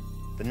 Okay.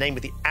 The name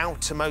of the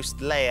outermost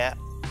layer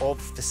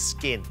of the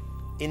skin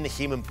in the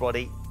human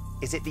body,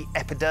 is it the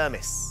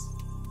epidermis?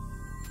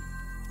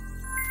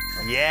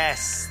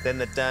 Yes, then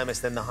the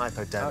dermis, then the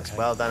hypodermis. Okay.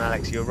 Well done,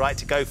 Alex. You're right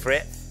to go for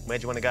it. Where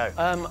do you want to go?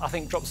 I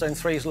think drop zone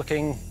 3 is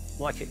looking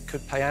like it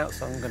could pay out,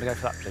 so I'm going to go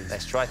for that, please.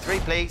 Let's try 3,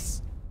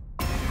 please.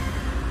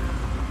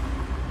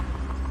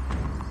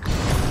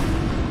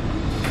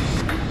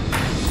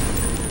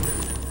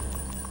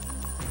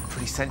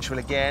 Pretty central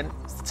again.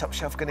 Is the top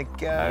shelf going to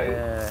go?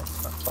 Yeah,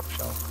 it's that top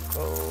shelf.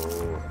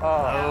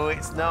 Oh,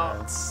 it's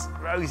not.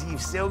 Rosie,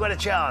 you've still got a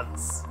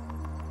chance.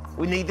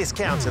 We need this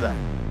counter, though.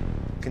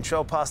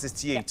 Control passes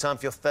to you. Yep. Time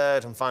for your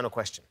third and final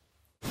question.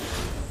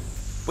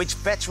 Which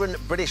veteran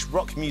British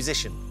rock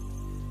musician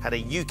had a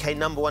UK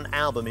 #1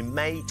 album in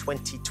May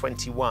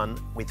 2021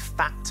 with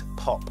Fat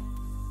Pop?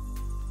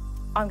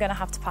 I'm going to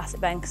have to pass it,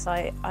 Ben, because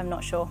I'm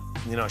not sure.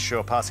 You're not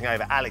sure. Passing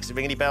over. Alex, does it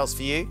ring any bells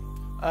for you?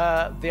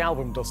 The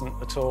album doesn't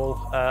at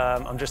all.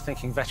 I'm just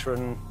thinking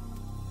veteran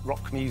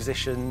rock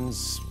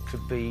musicians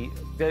could be...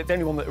 The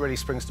only one that really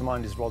springs to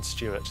mind is Rod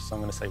Stewart, so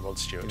I'm going to say Rod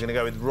Stewart. You're going to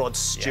go with Rod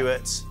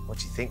Stewart. Yeah. What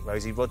do you think,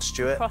 Rosie? Rod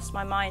Stewart? Crossed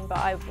my mind, but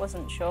I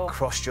wasn't sure.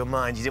 Crossed your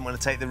mind. You didn't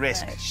want to take the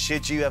risk. No.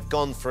 Should you have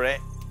gone for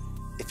it?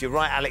 If you're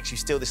right, Alex, you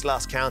steal this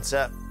last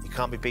counter. You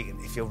can't be beaten.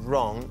 If you're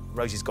wrong,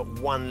 Rosie's got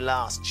one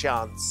last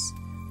chance.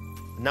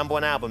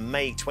 #1 album,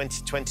 May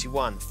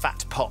 2021,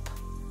 Fat Pop.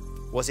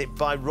 Was it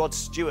by Rod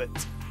Stewart?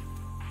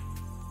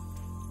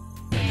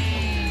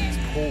 It's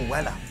Paul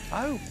Weller.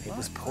 Oh, It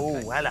was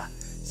Paul Weller.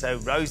 So,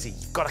 Rosie,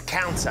 you've got a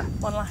counter.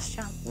 One last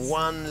chance.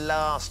 One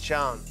last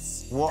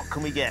chance. What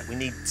can we get? We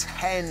need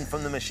 10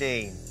 from the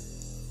machine.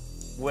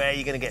 Where are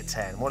you going to get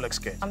 10? What looks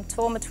good? I'm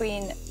torn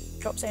between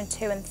drop zone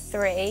 2 and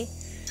 3,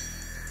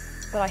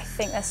 but I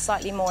think there's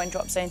slightly more in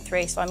drop zone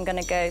 3, so I'm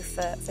going to go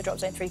for drop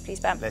zone 3, please,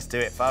 Ben. Let's do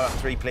it. Fire up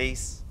 3,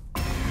 please.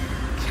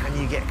 Can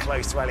you get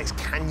close to Alex?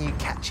 Can you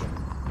catch him?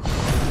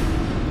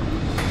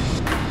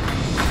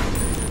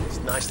 It's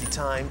nicely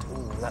timed.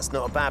 Ooh, that's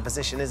not a bad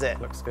position, is it?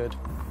 looks good.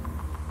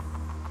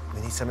 We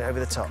need something over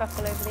the top.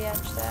 Couple over the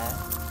edge there.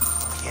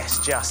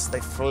 Yes, just. They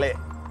flip.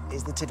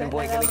 Is the tipping Don't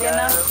point know going to go?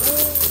 that'll be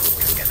enough.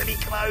 It's going to be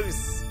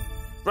close.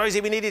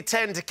 Rosie, we needed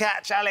 10 to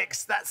catch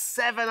Alex. That's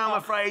 7, I'm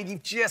afraid.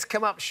 You've just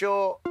come up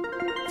short.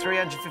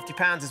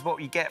 £350 is what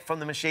you get from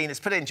the machine. Let's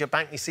put it into your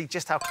bank. You see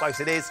just how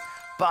close it is.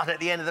 But at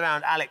the end of the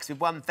round, Alex with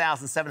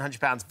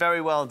 £1,700.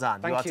 Very well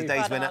done. Thank you are you.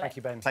 today's winner. Thank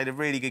you, Ben. Played a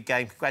really good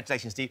game.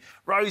 Congratulations to you.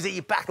 Rosie,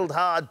 you battled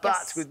hard, but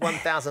Yes. with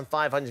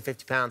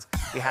 £1,550,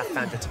 we have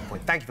found your tip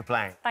point. Thank you for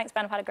playing. Thanks,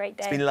 Ben. I've had a great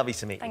day. It's been lovely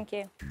to meet you. Thank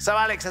you. So,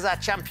 Alex, as our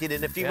champion,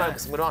 in a few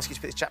moments, I'm going to ask you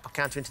to put this jackpot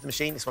counter into the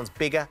machine. This one's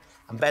bigger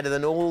and better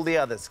than all the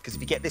others, because if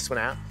you get this one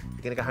out,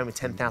 you're going to go home with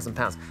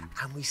 £10,000.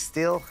 And we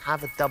still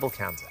have a double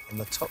counter in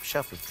the top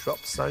shelf of Drop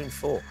Zone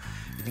 4.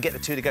 If you can get the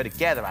two to go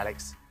together,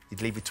 Alex,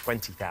 you'd leave with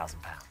 £20,000.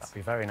 That'd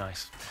be very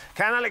nice.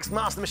 Can Alex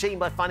master the machine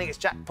by finding its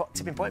jackpot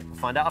tipping point? We'll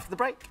find out after the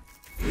break.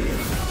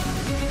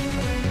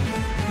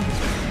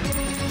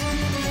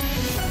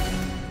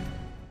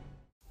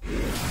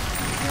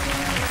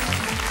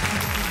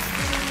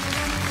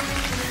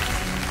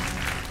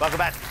 Welcome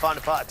back to the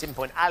final part of Tipping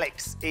Point.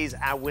 Alex is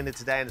our winner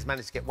today and has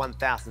managed to get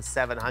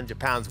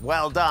 £1,700.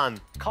 Well done.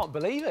 Can't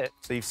believe it.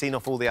 So you've seen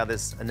off all the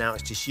others, and now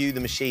it's just you,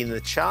 the machine, and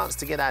the chance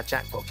to get our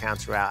jackpot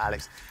counter out,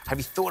 Alex. Have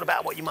you thought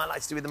about what you might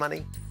like to do with the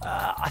money?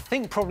 I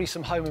think probably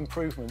some home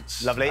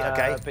improvements. Lovely,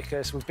 OK.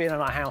 Because we've been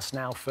in our house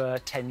now for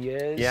 10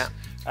 years. Yeah.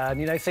 And,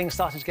 you know, things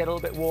starting to get a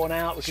little bit worn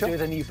out. We could do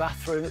with a new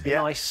bathroom. It'd be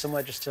nice,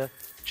 somewhere just to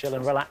chill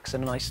and relax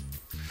in a nice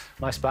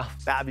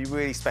bath. That'd be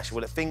really special.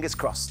 Well, fingers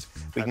crossed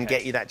we can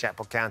get you that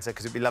jackpot counter,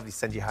 because it'd be lovely to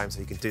send you home so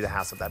you can do the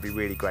house up. That'd be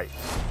really great.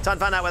 Time to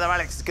find out whether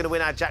Alex is going to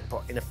win our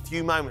jackpot. In a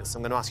few moments,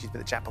 I'm going to ask you to put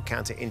the jackpot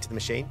counter into the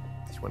machine.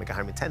 If you want to go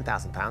home with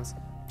 £10,000,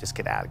 just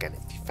get it out again.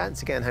 If you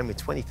fancy getting home with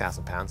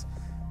 £20,000,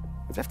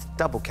 we've left a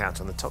double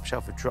counter on the top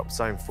shelf of Drop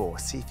Zone 4.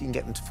 See if you can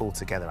get them to fall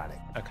together, Alex.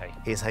 OK.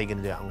 Here's how you're going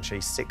to do it. I'm going to show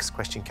you 6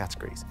 question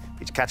categories.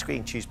 For each category,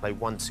 you can choose to play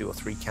 1, 2 or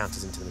 3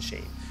 counters into the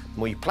machine. The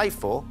more you play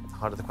for, the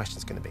harder the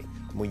question's going to be.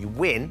 The more you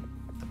win,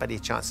 the better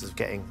your chances of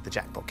getting the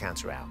jackpot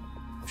counter out.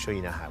 I'm sure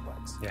you know how it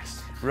works.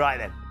 Yes. Right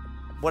then.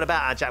 What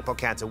about our jackpot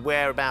counter?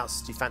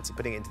 Whereabouts do you fancy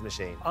putting it into the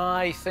machine?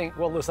 I think,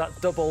 well, there's that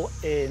double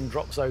in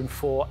Drop Zone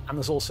 4, and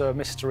there's also a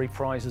mystery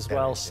prize as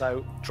well,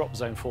 so Drop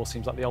Zone 4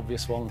 seems like the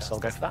obvious one, so I'll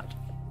go for that.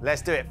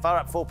 Let's do it. Fire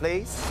up 4,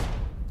 please.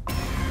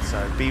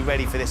 So be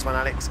ready for this one,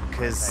 Alex,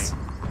 because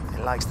it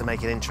likes to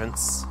make an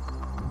entrance.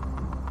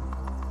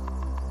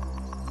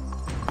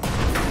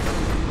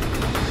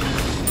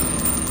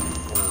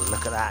 Oh,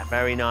 look at that.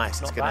 Very nice.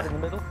 Not it's bad gonna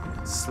in the middle.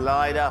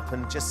 slide up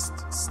and just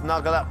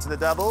snuggle up to the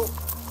double.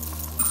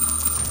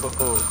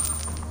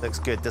 Looks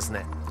good, doesn't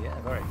it? Yeah,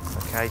 very.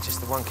 OK,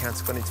 just the one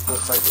counter's gone into 4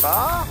 so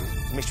far.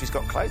 The mystery's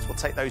got close. We'll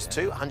take those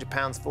 2.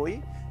 £100 for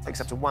you.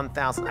 Takes up to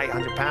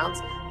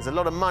 £1,800. There's a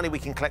lot of money we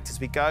can collect as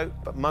we go,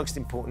 but most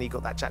importantly, you've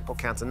got that jackpot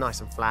counter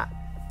nice and flat,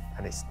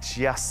 and it's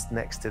just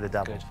next to the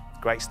double. Good.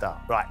 Great start.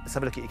 Right, let's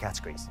have a look at your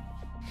categories.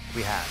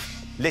 We have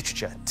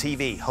literature,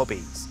 TV,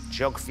 hobbies,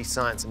 geography,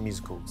 science, and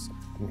musicals.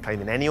 You can play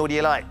them in any order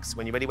you like. So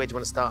when you're ready, where do you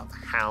want to start?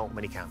 How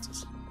many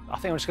counters? I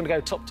think I'm just going to go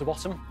top to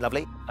bottom.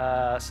 Lovely.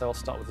 So I'll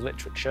start with the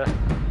literature.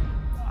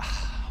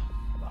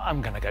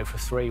 I'm going to go for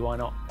 3, why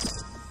not?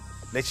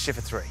 Literature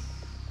for 3.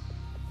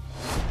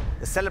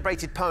 The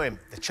celebrated poem,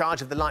 The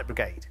Charge of the Light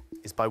Brigade,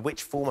 is by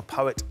which former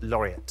poet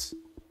laureate?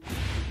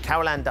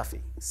 Carol Ann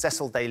Duffy,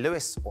 Cecil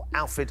Day-Lewis, or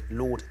Alfred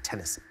Lord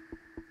Tennyson?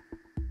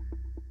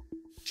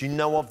 Do you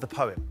know of the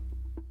poem?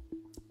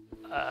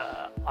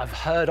 I've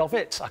heard of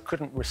it. I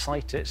couldn't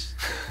recite it.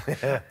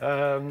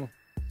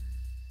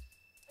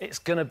 It's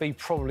going to be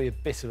probably a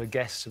bit of a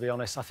guess, to be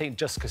honest. I think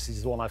just because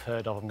he's the one I've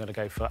heard of, I'm going to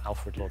go for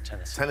Alfred Lord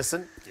Tennyson.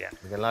 Tennyson? Yeah.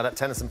 We're going to line up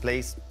Tennyson,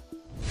 please.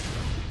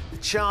 The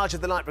Charge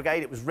of the Light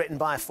Brigade, it was written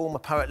by a former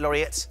poet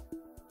laureate.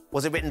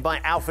 Was it written by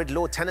Alfred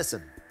Lord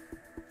Tennyson?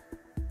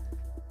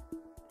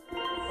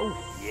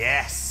 Oh,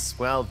 yes.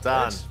 Well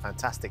done. Good.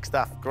 Fantastic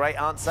stuff. Great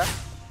answer.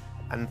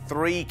 And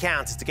 3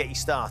 counters to get you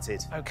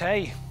started.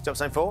 OK. Drop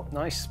Zone 4.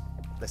 Nice.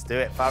 Let's do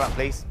it. Fire up,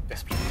 please.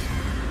 Yes, please.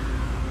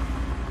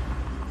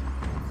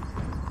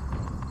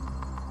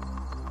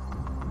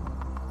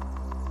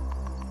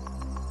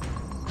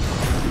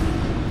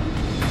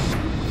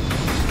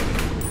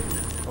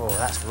 Oh,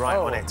 that's right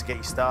on it to get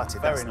you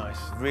started. Very That's nice.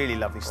 Really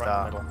lovely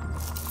start. Right in the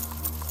middle.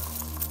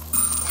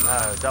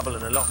 No, double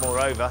and a lot more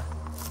over.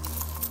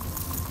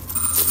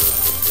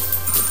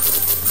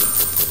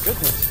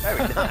 Goodness.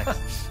 Very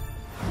nice.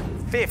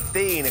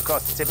 15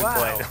 across the tipping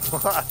Wow. point.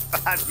 What a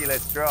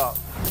fabulous drop.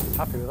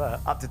 Happy with that.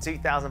 Up to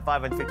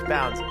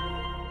 £2,550.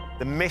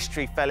 The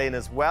mystery fell in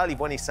as well. You've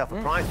won yourself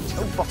a prize.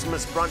 Chill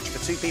bottomless brunch for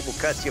 2 people,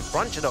 courtesy of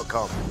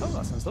bruncher.com. Oh,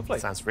 that sounds lovely.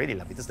 Sounds really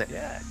lovely, doesn't it?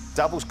 Yeah.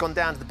 Double's gone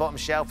down to the bottom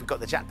shelf. We've got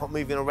the jackpot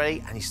moving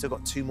already, and you've still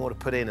got 2 more to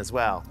put in as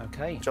well.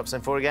 OK. Drop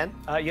Zone 4 again.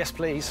 Yes,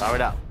 please. Fire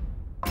it up.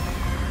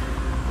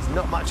 There's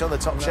not much on the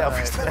top shelf,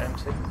 is there?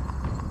 Empty.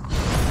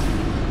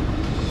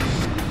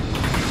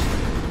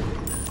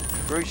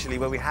 Crucially,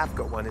 where we have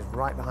got one is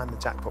right behind the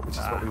jackpot, which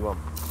is what we want.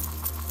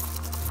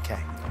 OK.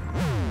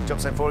 Drop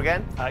Zone 4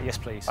 again. Yes,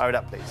 please. Fire it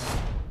up, please.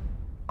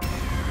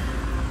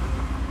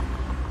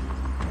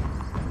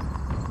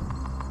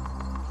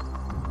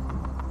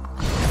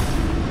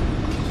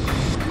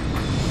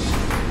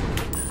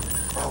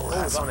 Oh,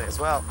 that's on it as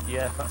well.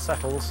 Yeah, that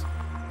settles.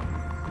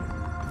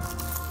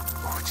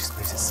 Oh, it just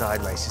moves it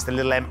sideways. Just a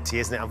little empty,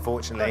 isn't it,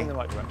 unfortunately? Going in the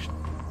right direction.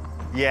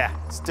 Yeah,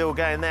 still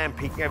going there and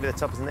peeking over the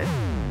top, isn't it?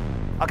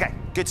 OK,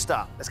 good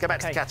start. Let's go back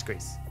to the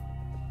categories.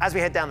 As we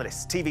head down the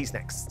list, TV's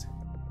next.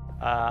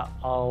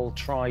 I'll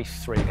try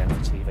 3 again for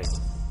TV.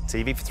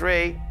 TV for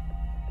 3.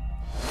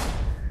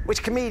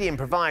 Which comedian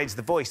provides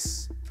the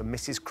voice for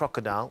Mrs.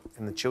 Crocodile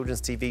in the children's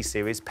TV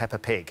series Peppa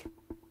Pig?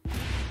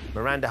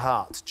 Miranda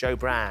Hart, Joe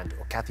Brand,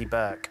 or Kathy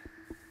Burke?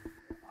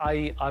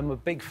 I'm a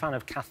big fan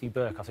of Kathy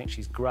Burke. I think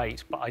she's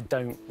great, but I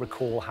don't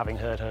recall having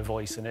heard her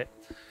voice in it.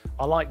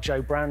 I like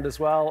Joe Brand as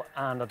well,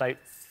 and I don't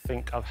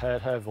think I've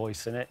heard her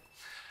voice in it.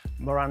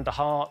 Miranda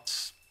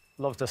Hart,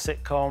 loved her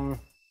sitcom.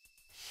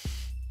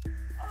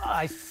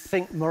 I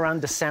think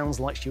Miranda sounds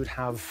like she would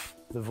have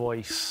the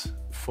voice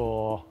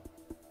for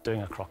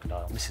doing a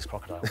crocodile, Mrs.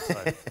 Crocodile.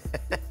 So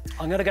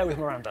I'm going to go with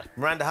Miranda.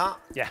 Miranda Hart?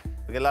 Yeah.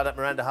 We're going to load up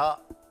Miranda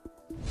Hart.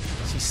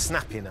 She's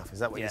snappy enough, is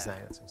that what you're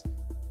saying?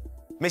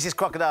 Mrs.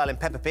 Crocodile in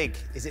Peppa Pig,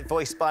 is it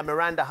voiced by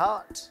Miranda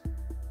Hart?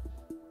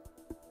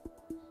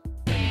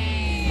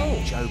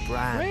 Oh, Joe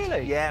Brand.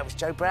 Really? Yeah, it was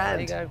Joe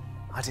Brand. There you go.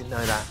 I didn't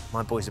know that.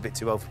 My boy's a bit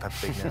too old for Peppa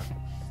Pig now.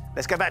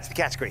 Let's go back to the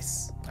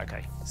categories.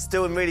 OK.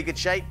 Still in really good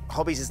shape.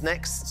 Hobbies is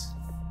next.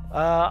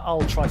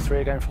 I'll try 3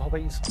 again for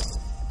hobbies.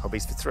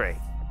 Hobbies for 3.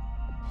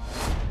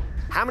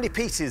 How many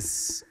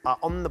pieces are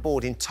on the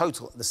board in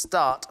total at the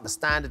start of a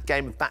standard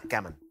game of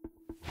backgammon?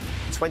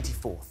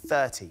 24,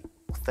 30,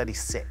 or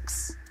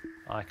 36?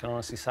 I can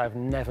honestly say I've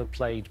never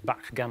played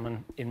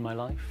backgammon in my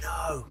life.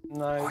 No.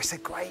 No. Oh, it's a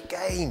great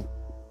game.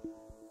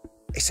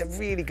 It's a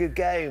really good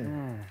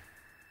game.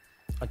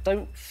 I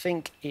don't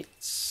think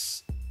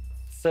it's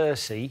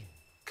 30,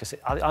 because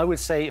I would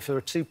say if there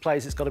are 2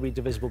 players, it's got to be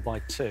divisible by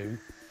 2.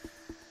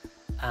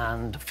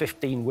 And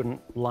 15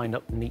 wouldn't line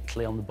up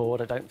neatly on the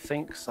board, I don't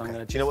think. So I'm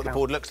going to. Do you know what the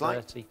board looks 30.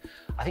 like?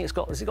 I think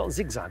has it got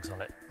zigzags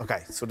on it?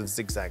 OK, sort of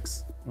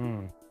zigzags.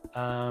 So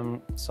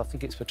I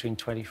think it's between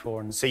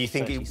 24 and So you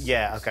think,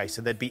 yeah, OK,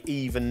 so there'd be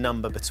even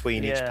number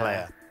between each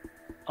player.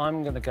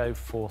 I'm going to go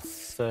for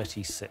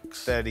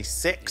 36.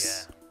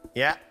 36?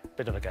 Yeah.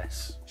 Bit of a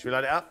guess. Should we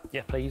load it up?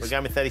 Yeah, please. We're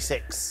going with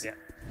 36. Yeah.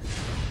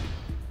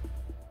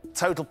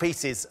 Total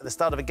pieces at the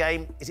start of a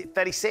game, is it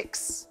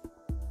 36?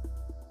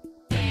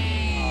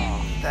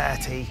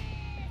 30.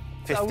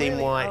 15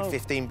 white,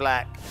 15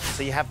 black.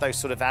 So you have those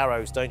sort of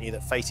arrows, don't you,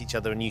 that face each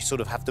other, and you sort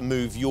of have to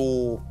move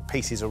your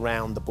pieces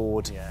around the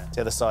board to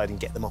the other side and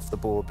get them off the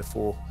board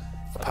before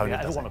the opponent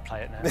I does don't want to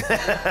play it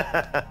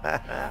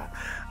now.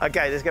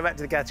 OK, let's go back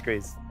to the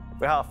categories.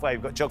 We're halfway.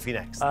 We've got geography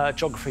next.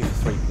 Geography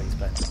for 3, please,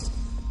 Ben.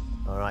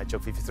 All right,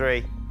 geography for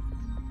 3.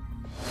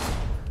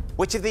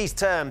 Which of these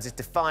terms is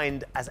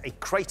defined as a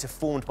crater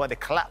formed by the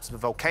collapse of a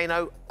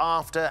volcano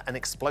after an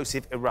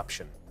explosive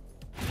eruption?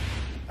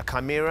 A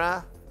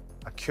chimera,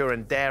 a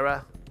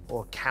curandera,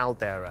 or a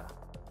caldera?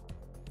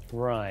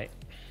 Right.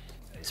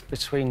 It's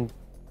between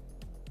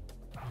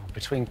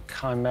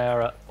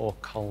chimera or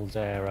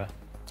caldera.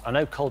 I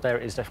know caldera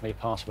is definitely a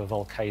part of a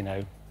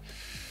volcano.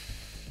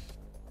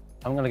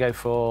 I'm going to go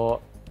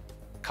for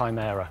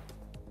chimera.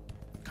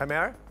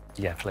 Chimera?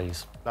 Yeah,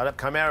 please. Load up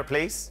chimera,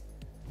 please.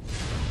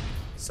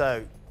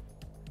 So,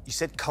 you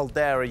said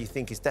caldera you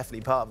think is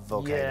definitely part of a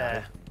volcano.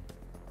 Yeah.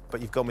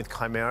 But you've gone with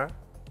chimera.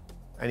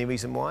 Any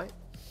reason why?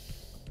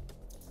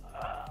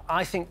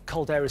 I think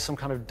caldera is some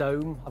kind of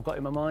dome I've got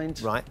in my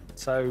mind. Right.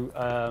 So,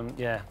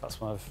 yeah,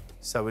 that's what I've...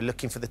 So we're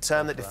looking for the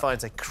term that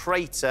defines a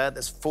crater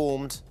that's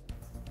formed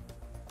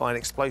by an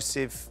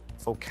explosive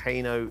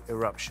volcano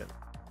eruption.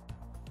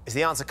 Is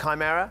the answer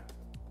chimera?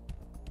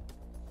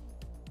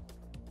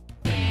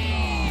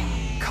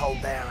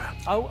 Caldera.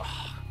 Oh,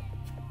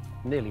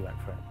 nearly went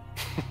for it.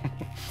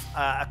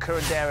 A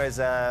curandera is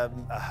a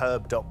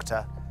herb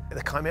doctor.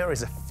 The chimera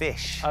is a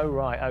fish. Oh,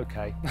 right,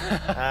 OK.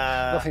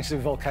 Nothing to do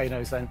with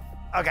volcanoes, then.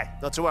 OK,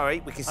 not to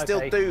worry. We can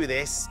still do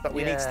this, but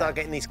we need to start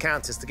getting these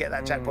counters to get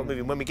that jackpot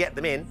moving. When we get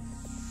them in,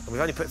 and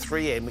we've only put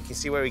 3 in, we can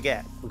see where we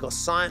get. We've got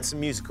science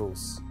and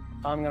musicals.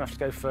 I'm going to have to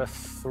go for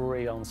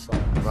 3 on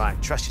science.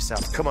 Right, trust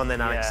yourself. Come on then,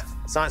 Alex.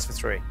 Yeah. Science for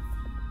 3.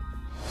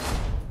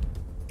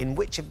 In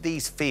which of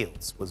these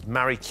fields was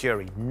Marie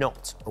Curie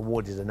not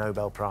awarded a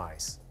Nobel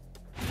Prize?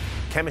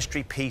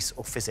 Chemistry, peace,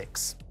 or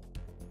physics?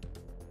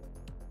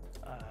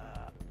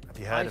 Have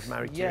you heard of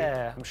Marie Curie?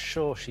 Yeah, I'm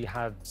sure she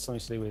had something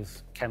to do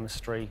with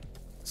chemistry.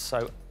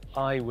 So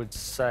I would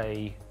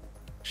say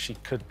she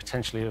could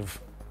potentially have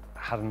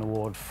had an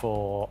award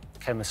for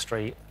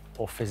chemistry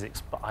or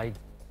physics, but I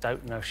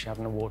don't know if she had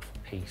an award for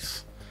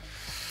peace.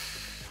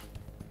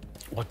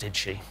 Or did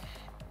she?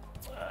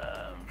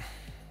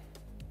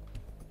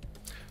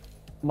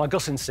 My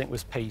gut instinct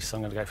was peace, so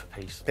I'm going to go for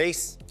peace.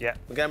 Peace? Yeah.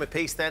 We're going with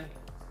peace then?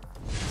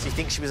 So you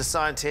think she was a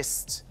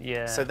scientist?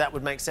 Yeah. So that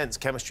would make sense,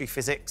 chemistry,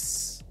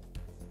 physics.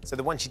 So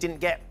the one she didn't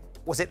get,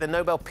 was it the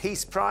Nobel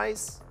Peace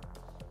Prize?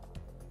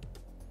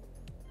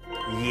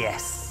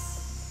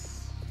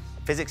 Yes.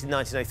 Physics in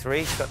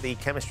 1903, she got the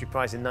chemistry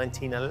prize in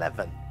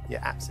 1911.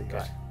 Yeah, absolutely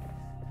right.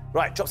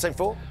 Right, drop zone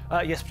 4.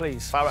 Yes,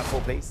 please. Fire up 4,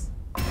 please.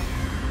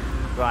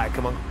 Right,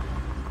 come on.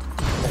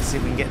 Let's see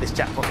if we can get this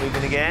jackpot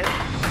moving again.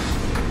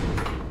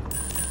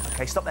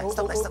 OK, stop there,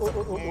 stop there, stop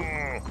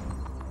there.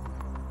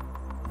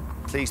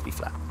 Please be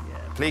flat. Yeah,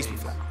 please be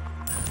flat.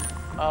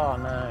 Oh,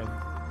 no.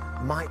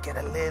 Might get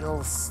a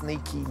little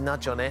sneaky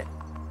nudge on it.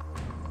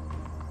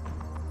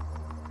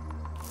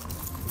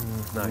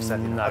 No,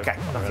 certainly No, not. OK,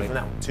 not nothing really. from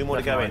that one. 2 more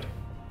to go in. Never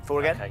 4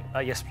 again?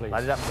 OK. Yes, please.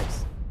 Light it up,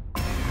 please.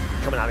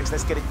 Come on, Alex,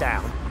 let's get it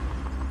down.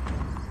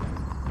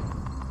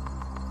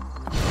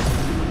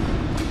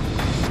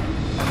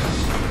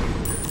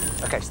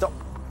 OK, stop.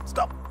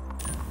 Stop.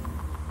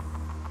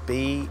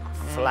 B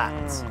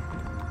flat.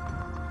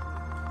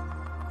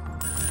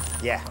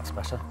 Yeah. That's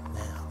better.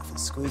 Now, if it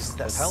squeezes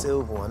that Does help.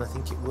 silver one, I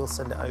think it will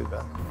send it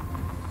over.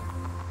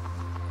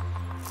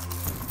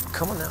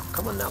 Come on now,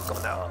 come on now, come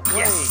on now.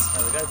 Yes!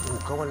 There we go. Ooh,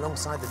 go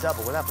alongside the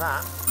double, we'll have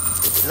that.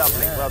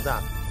 Lovely, Yeah. well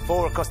done.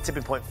 4 across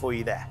tipping point for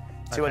you there.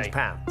 £200.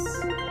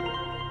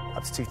 Okay.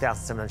 Up to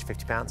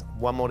 £2,750.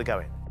 1 more to go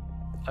in.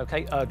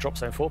 OK, drop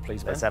zone 4,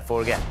 please, Ben. Let's have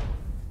 4 again.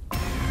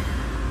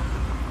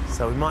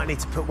 So we might need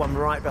to put one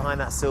right behind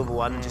that silver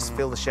one and just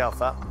fill the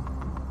shelf up.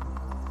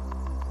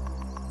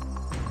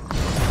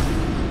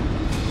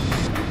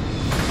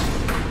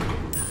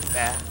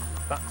 There.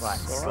 That's Right,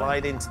 all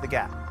slide into the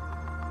gap.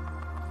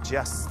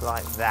 Just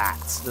like that.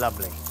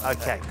 Lovely.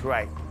 OK,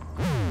 great.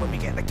 When we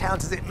get the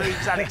counters, it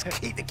moves, Alex.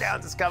 Keep the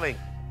counters coming.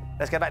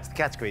 Let's go back to the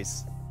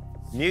categories.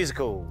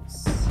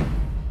 Musicals.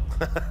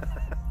 Not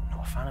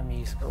a fan of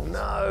musicals.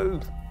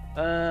 No.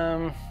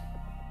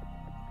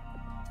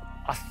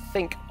 I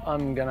think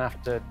I'm going to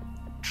have to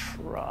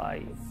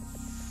try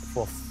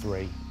for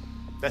 3.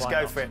 Let's Why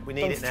go not? for it. We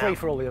need Done it now. 3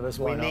 for all the others.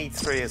 Why We not? need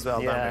 3 as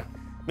well, Yeah. don't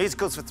we?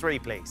 Musicals for 3,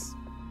 please.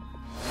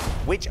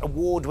 Which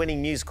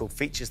award-winning musical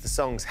features the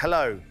songs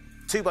Hello,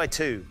 2 by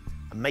 2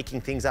 and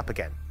Making Things Up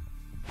Again?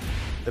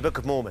 The Book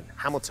of Mormon,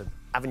 Hamilton,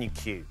 Avenue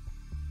Q.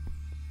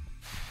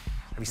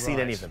 Have you seen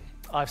any of them?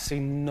 I've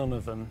seen none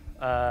of them.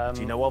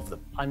 Do you know of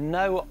them? I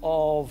know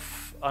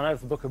of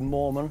the Book of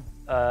Mormon.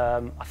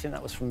 I think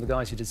that was from the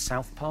guys who did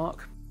South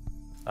Park.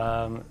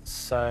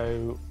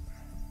 So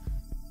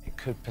it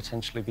could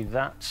potentially be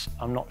that.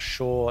 I'm not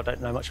sure. I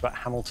don't know much about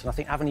Hamilton. I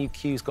think Avenue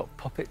Q's got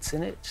puppets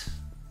in it.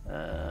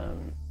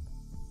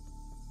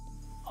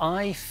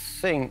 I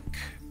think,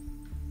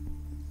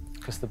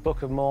 because the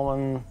Book of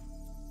Mormon,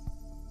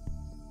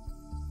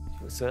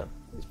 it's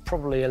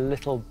probably a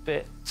little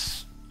bit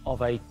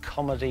of a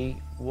comedy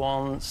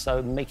one,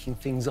 so Making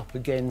Things Up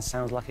Again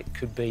sounds like it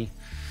could be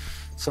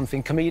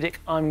something comedic.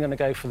 I'm going to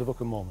go for the Book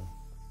of Mormon.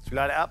 Should we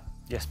light it up?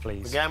 Yes,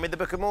 please. We're going with the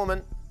Book of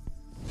Mormon.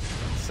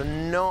 So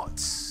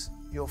not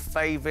your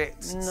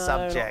favourite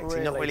subject. not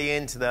You're not really. really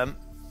into them.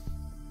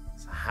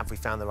 So have we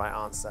found the right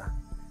answer?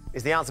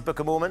 Is the answer Book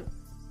of Mormon?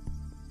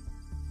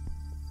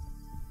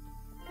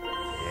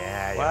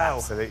 Yeah, you're Wow.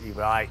 absolutely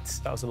right.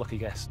 That was a lucky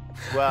guess.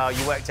 Well,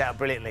 you worked out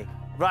brilliantly.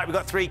 Right, we've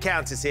got 3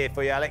 counters here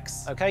for you,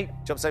 Alex. OK,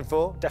 Drop zone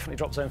 4. definitely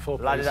drop zone 4,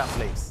 please. Light it up,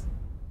 please.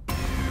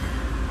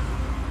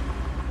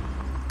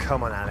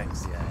 Come on,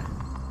 Alex. Yeah.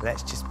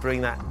 Let's just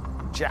bring that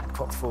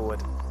jackpot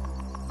forward.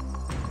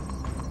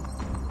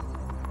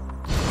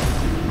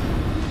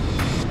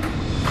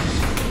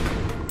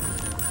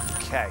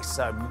 OK,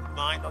 so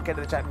might not get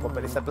to the jackpot,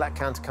 but if the black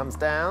counter comes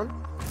down...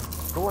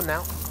 Go on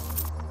now.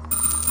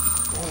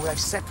 Oh, they've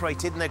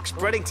separated and they're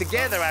spreading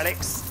together,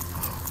 Alex.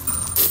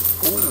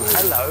 Oh,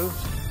 hello.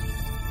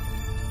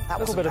 That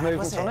There's a bit of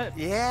movement on it.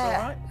 Yeah,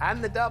 All right.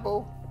 and the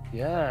double.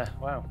 Yeah,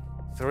 wow.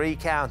 3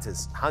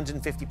 counters,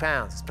 £150.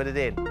 Let's put it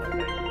in.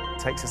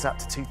 Takes us up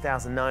to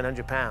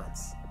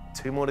 £2,900.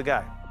 2 more to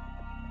go.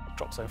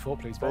 Drop zone 4,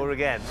 please, Ben. 4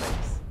 again,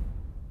 please.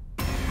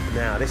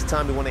 Now, this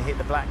time we want to hit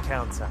the black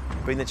counter.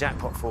 Bring the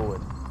jackpot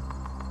forward.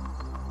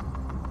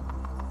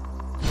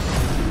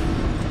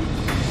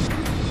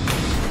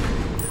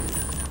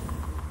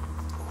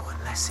 Oh,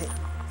 unless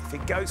if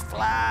it goes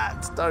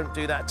flat. Don't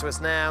do that to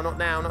us now. Not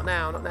now, not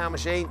now, not now,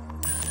 machine.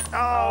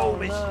 Oh,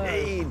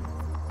 machine.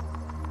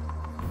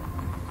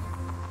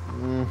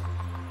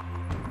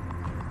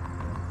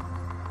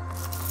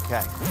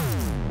 OK,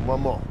 1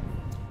 more.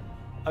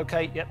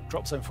 OK, yep,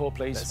 drop zone 4,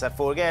 please. Let's have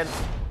 4 again.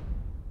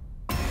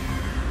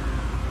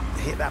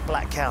 Hit that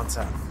black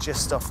counter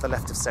just off the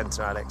left of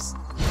centre, Alex.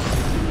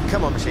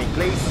 Come on, machine,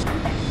 please.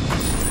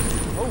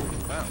 Oh,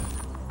 wow.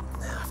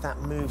 Now, if that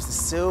moves the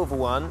silver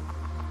one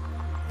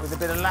with a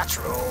bit of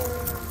lateral.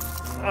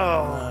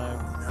 Oh,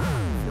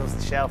 no. Fills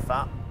the shelf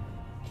up.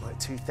 Like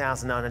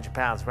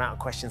 £2,900. We're out of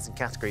questions and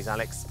categories,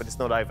 Alex, but it's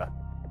not over.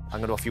 I'm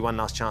going to offer you one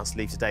last chance to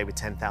leave today with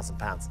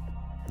 £10,000.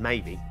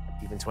 Maybe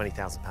even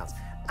 £20,000.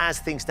 As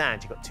things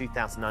stand, you've got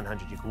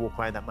 £2,900. You can walk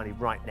away with that money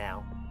right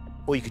now,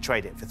 or you could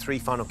trade it for 3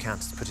 final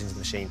counters to put into the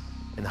machine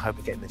in the hope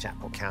of getting the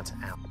jackpot counter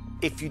out.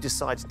 If you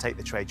decide to take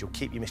the trade, you'll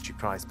keep your mystery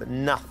prize, but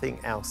nothing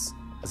else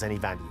has any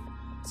value.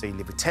 So you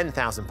live with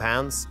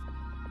 £10,000,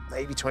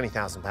 maybe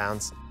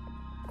 £20,000,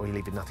 or you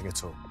leave with nothing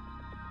at all.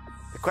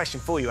 The question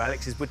for you,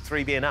 Alex, is would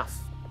 3 be enough?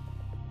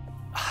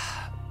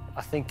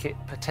 I think it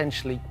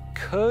potentially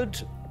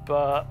could,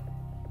 but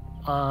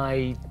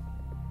I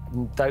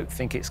don't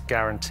think it's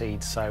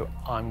guaranteed, so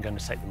I'm going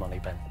to take the money,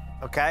 Ben.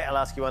 OK, I'll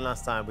ask you one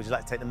last time. Would you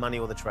like to take the money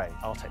or the trade?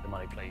 I'll take the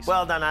money, please.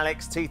 Well done,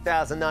 Alex.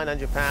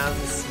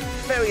 £2,900.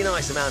 Very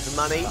nice amount of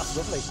money. That's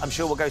lovely. I'm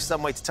sure we'll go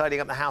some way to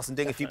tidying up the house and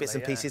doing a few bits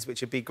and Definitely, yeah. pieces, which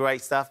would be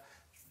great stuff.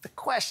 The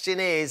question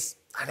is,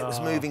 and it was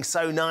moving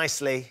so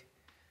nicely,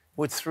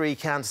 would 3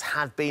 counters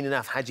have been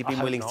enough had you been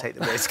willing to take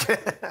the risk?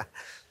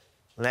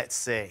 Let's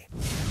see.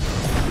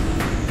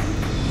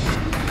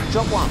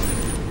 Drop 1.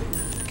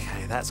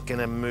 OK, that's going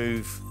to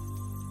move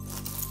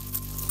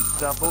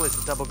double. Is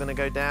the double going to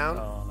go down?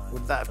 Oh, no.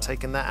 Would that have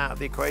taken that out of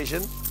the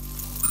equation?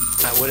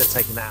 That would have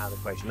taken that out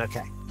of the equation.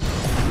 OK.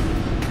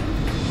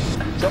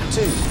 Drop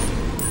 2.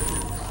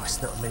 Oh,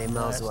 it's not a million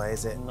miles away,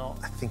 is it? Not.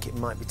 I think it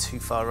might be too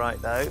far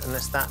right, though,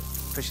 unless that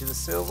pushes the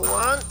silver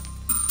one.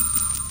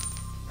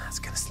 That's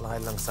going to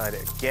slide alongside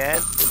it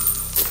again.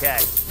 OK.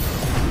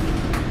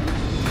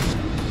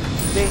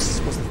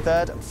 This was the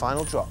 3rd and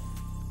final drop.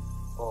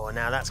 Oh,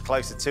 now that's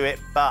closer to it,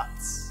 but...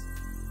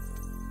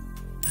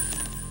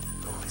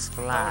 Oh, it's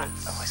flat.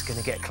 Oh, it's going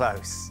to get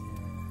close.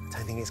 I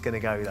don't think it's going to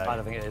go, though. I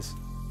don't think it is.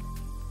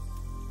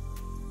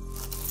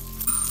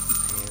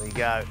 Here we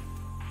go.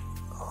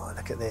 Oh,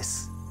 look at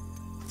this.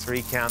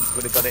 3 counts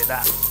would have got it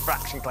that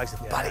fraction closer,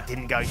 but it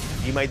didn't go.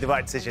 You made the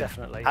right decision.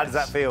 Definitely. How does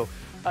that feel?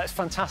 It's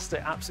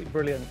fantastic, absolutely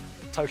brilliant.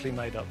 Totally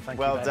made up. Thank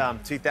you. Well done.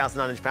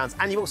 £2,900.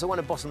 And you've also won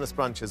a bottomless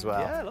brunch as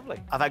well. Yeah, lovely.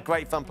 I've had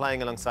great fun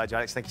playing alongside you,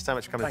 Alex. Thank you so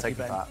much for coming and Thank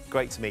you, taking Ben. part.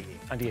 Great to meet you.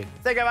 And you.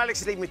 There you go,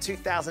 Alex is leaving with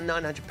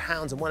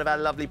 £2,900 and one of our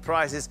lovely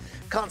prizes.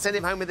 Can't send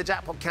him home with the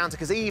jackpot counter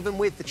because even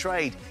with the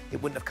trade,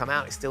 it wouldn't have come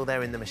out. It's still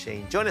there in the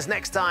machine. Join us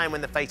next time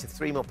when the fate of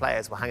 3 more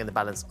players will hang in the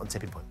balance on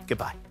Tipping Point.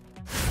 Goodbye.